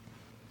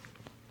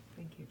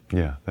 Thank you.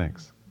 Yeah,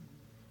 thanks.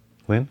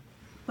 Lynn?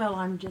 Well,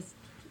 I'm just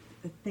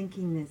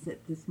thinking this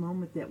at this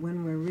moment that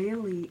when we're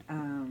really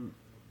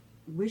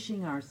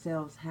wishing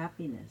ourselves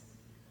happiness,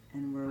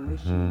 and we're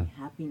wishing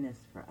happiness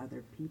for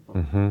other people,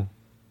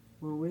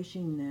 we're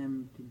wishing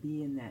them to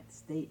be in that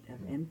state of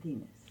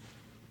emptiness,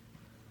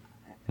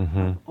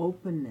 of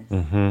openness,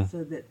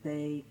 so that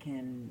they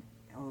can,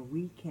 or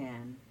we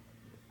can,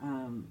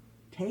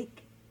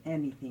 take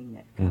anything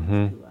that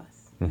comes to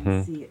us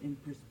and see it in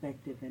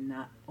perspective and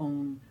not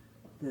own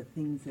the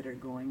things that are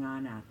going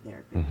on out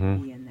there, but to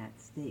be in that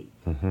state.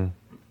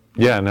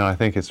 Yeah, no, I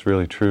think it's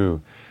really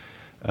true.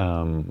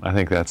 I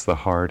think that's the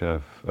heart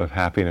of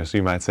happiness.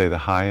 You might say the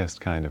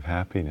highest kind of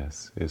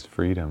happiness is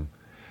freedom.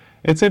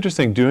 It's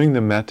interesting, doing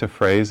the metta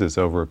phrases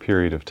over a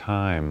period of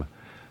time,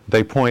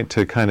 they point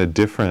to kind of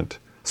different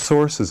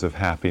sources of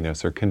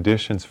happiness or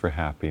conditions for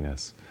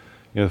happiness.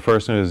 The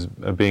first one is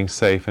being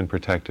safe and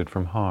protected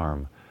from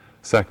harm.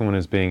 Second one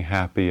is being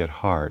happy at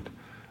heart.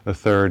 The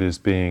third is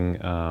being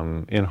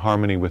in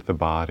harmony with the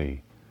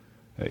body,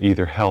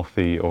 either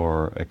healthy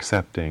or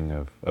accepting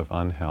of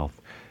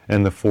unhealth.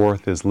 And the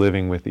fourth is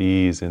living with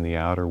ease in the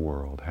outer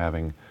world,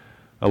 having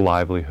a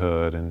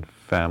livelihood and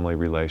family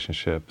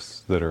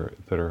relationships that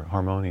are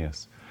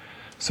harmonious.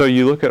 So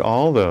you look at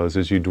all those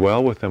as you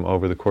dwell with them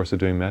over the course of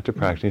doing metta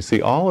practice, you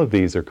see all of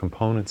these are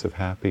components of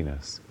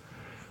happiness.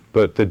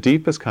 But the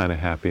deepest kind of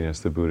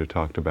happiness the Buddha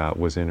talked about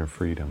was inner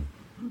freedom,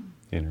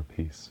 inner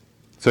peace.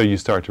 So you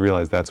start to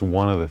realize that's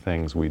one of the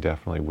things we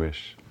definitely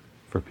wish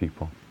for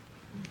people.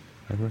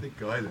 I think,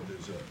 Guy, that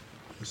there's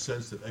a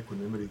sense that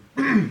equanimity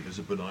is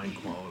a benign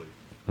quality,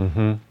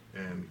 and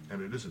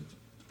it isn't.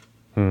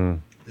 I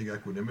think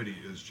equanimity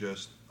is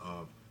just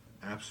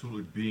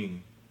absolutely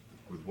being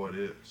with what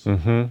is,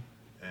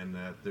 and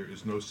that there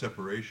is no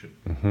separation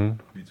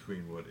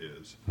between what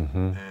is.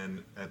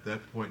 And at that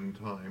point in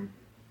time,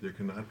 there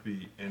cannot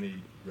be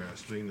any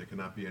grasping, there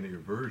cannot be any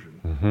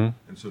aversion,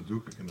 and so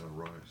dukkha cannot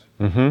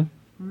arise.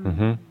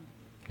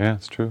 Yeah,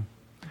 it's true.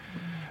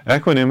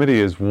 Equanimity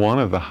is one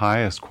of the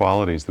highest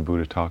qualities the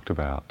Buddha talked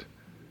about.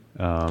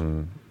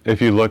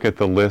 If you look at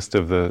the list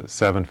of the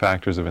 7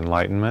 factors of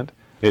enlightenment,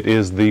 it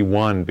is the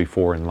one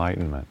before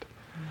enlightenment.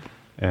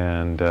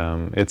 And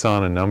it's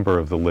on a number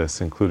of the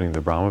lists, including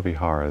the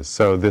Brahmaviharas.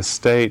 So this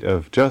state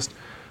of just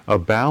a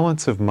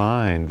balance of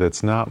mind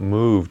that's not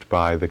moved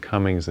by the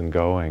comings and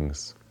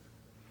goings,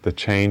 the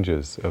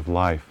changes of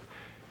life,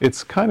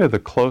 it's kind of the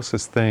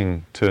closest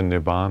thing to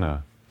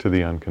Nibbana, to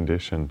the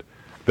unconditioned,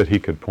 that he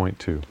could point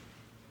to.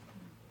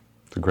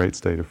 It's a great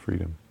state of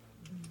freedom.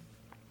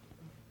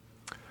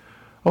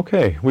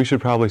 Okay, we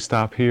should probably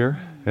stop here.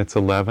 It's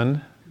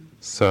 11.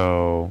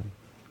 So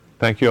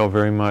thank you all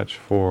very much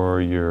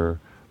for your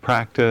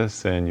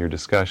practice and your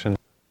discussion.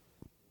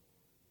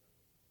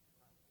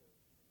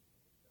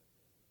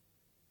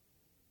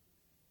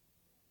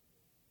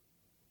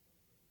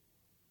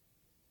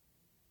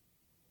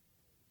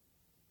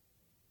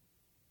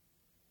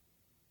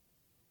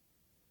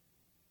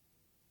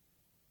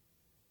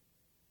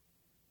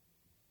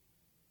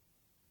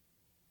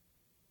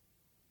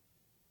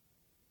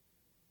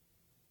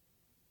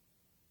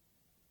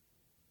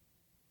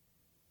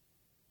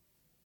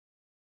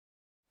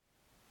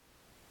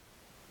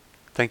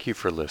 Thank you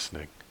for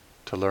listening.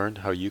 To learn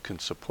how you can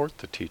support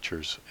the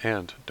teachers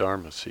and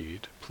Dharma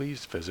Seed,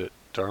 please visit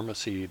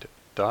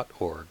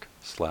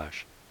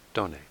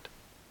dharmaseed.org/donate.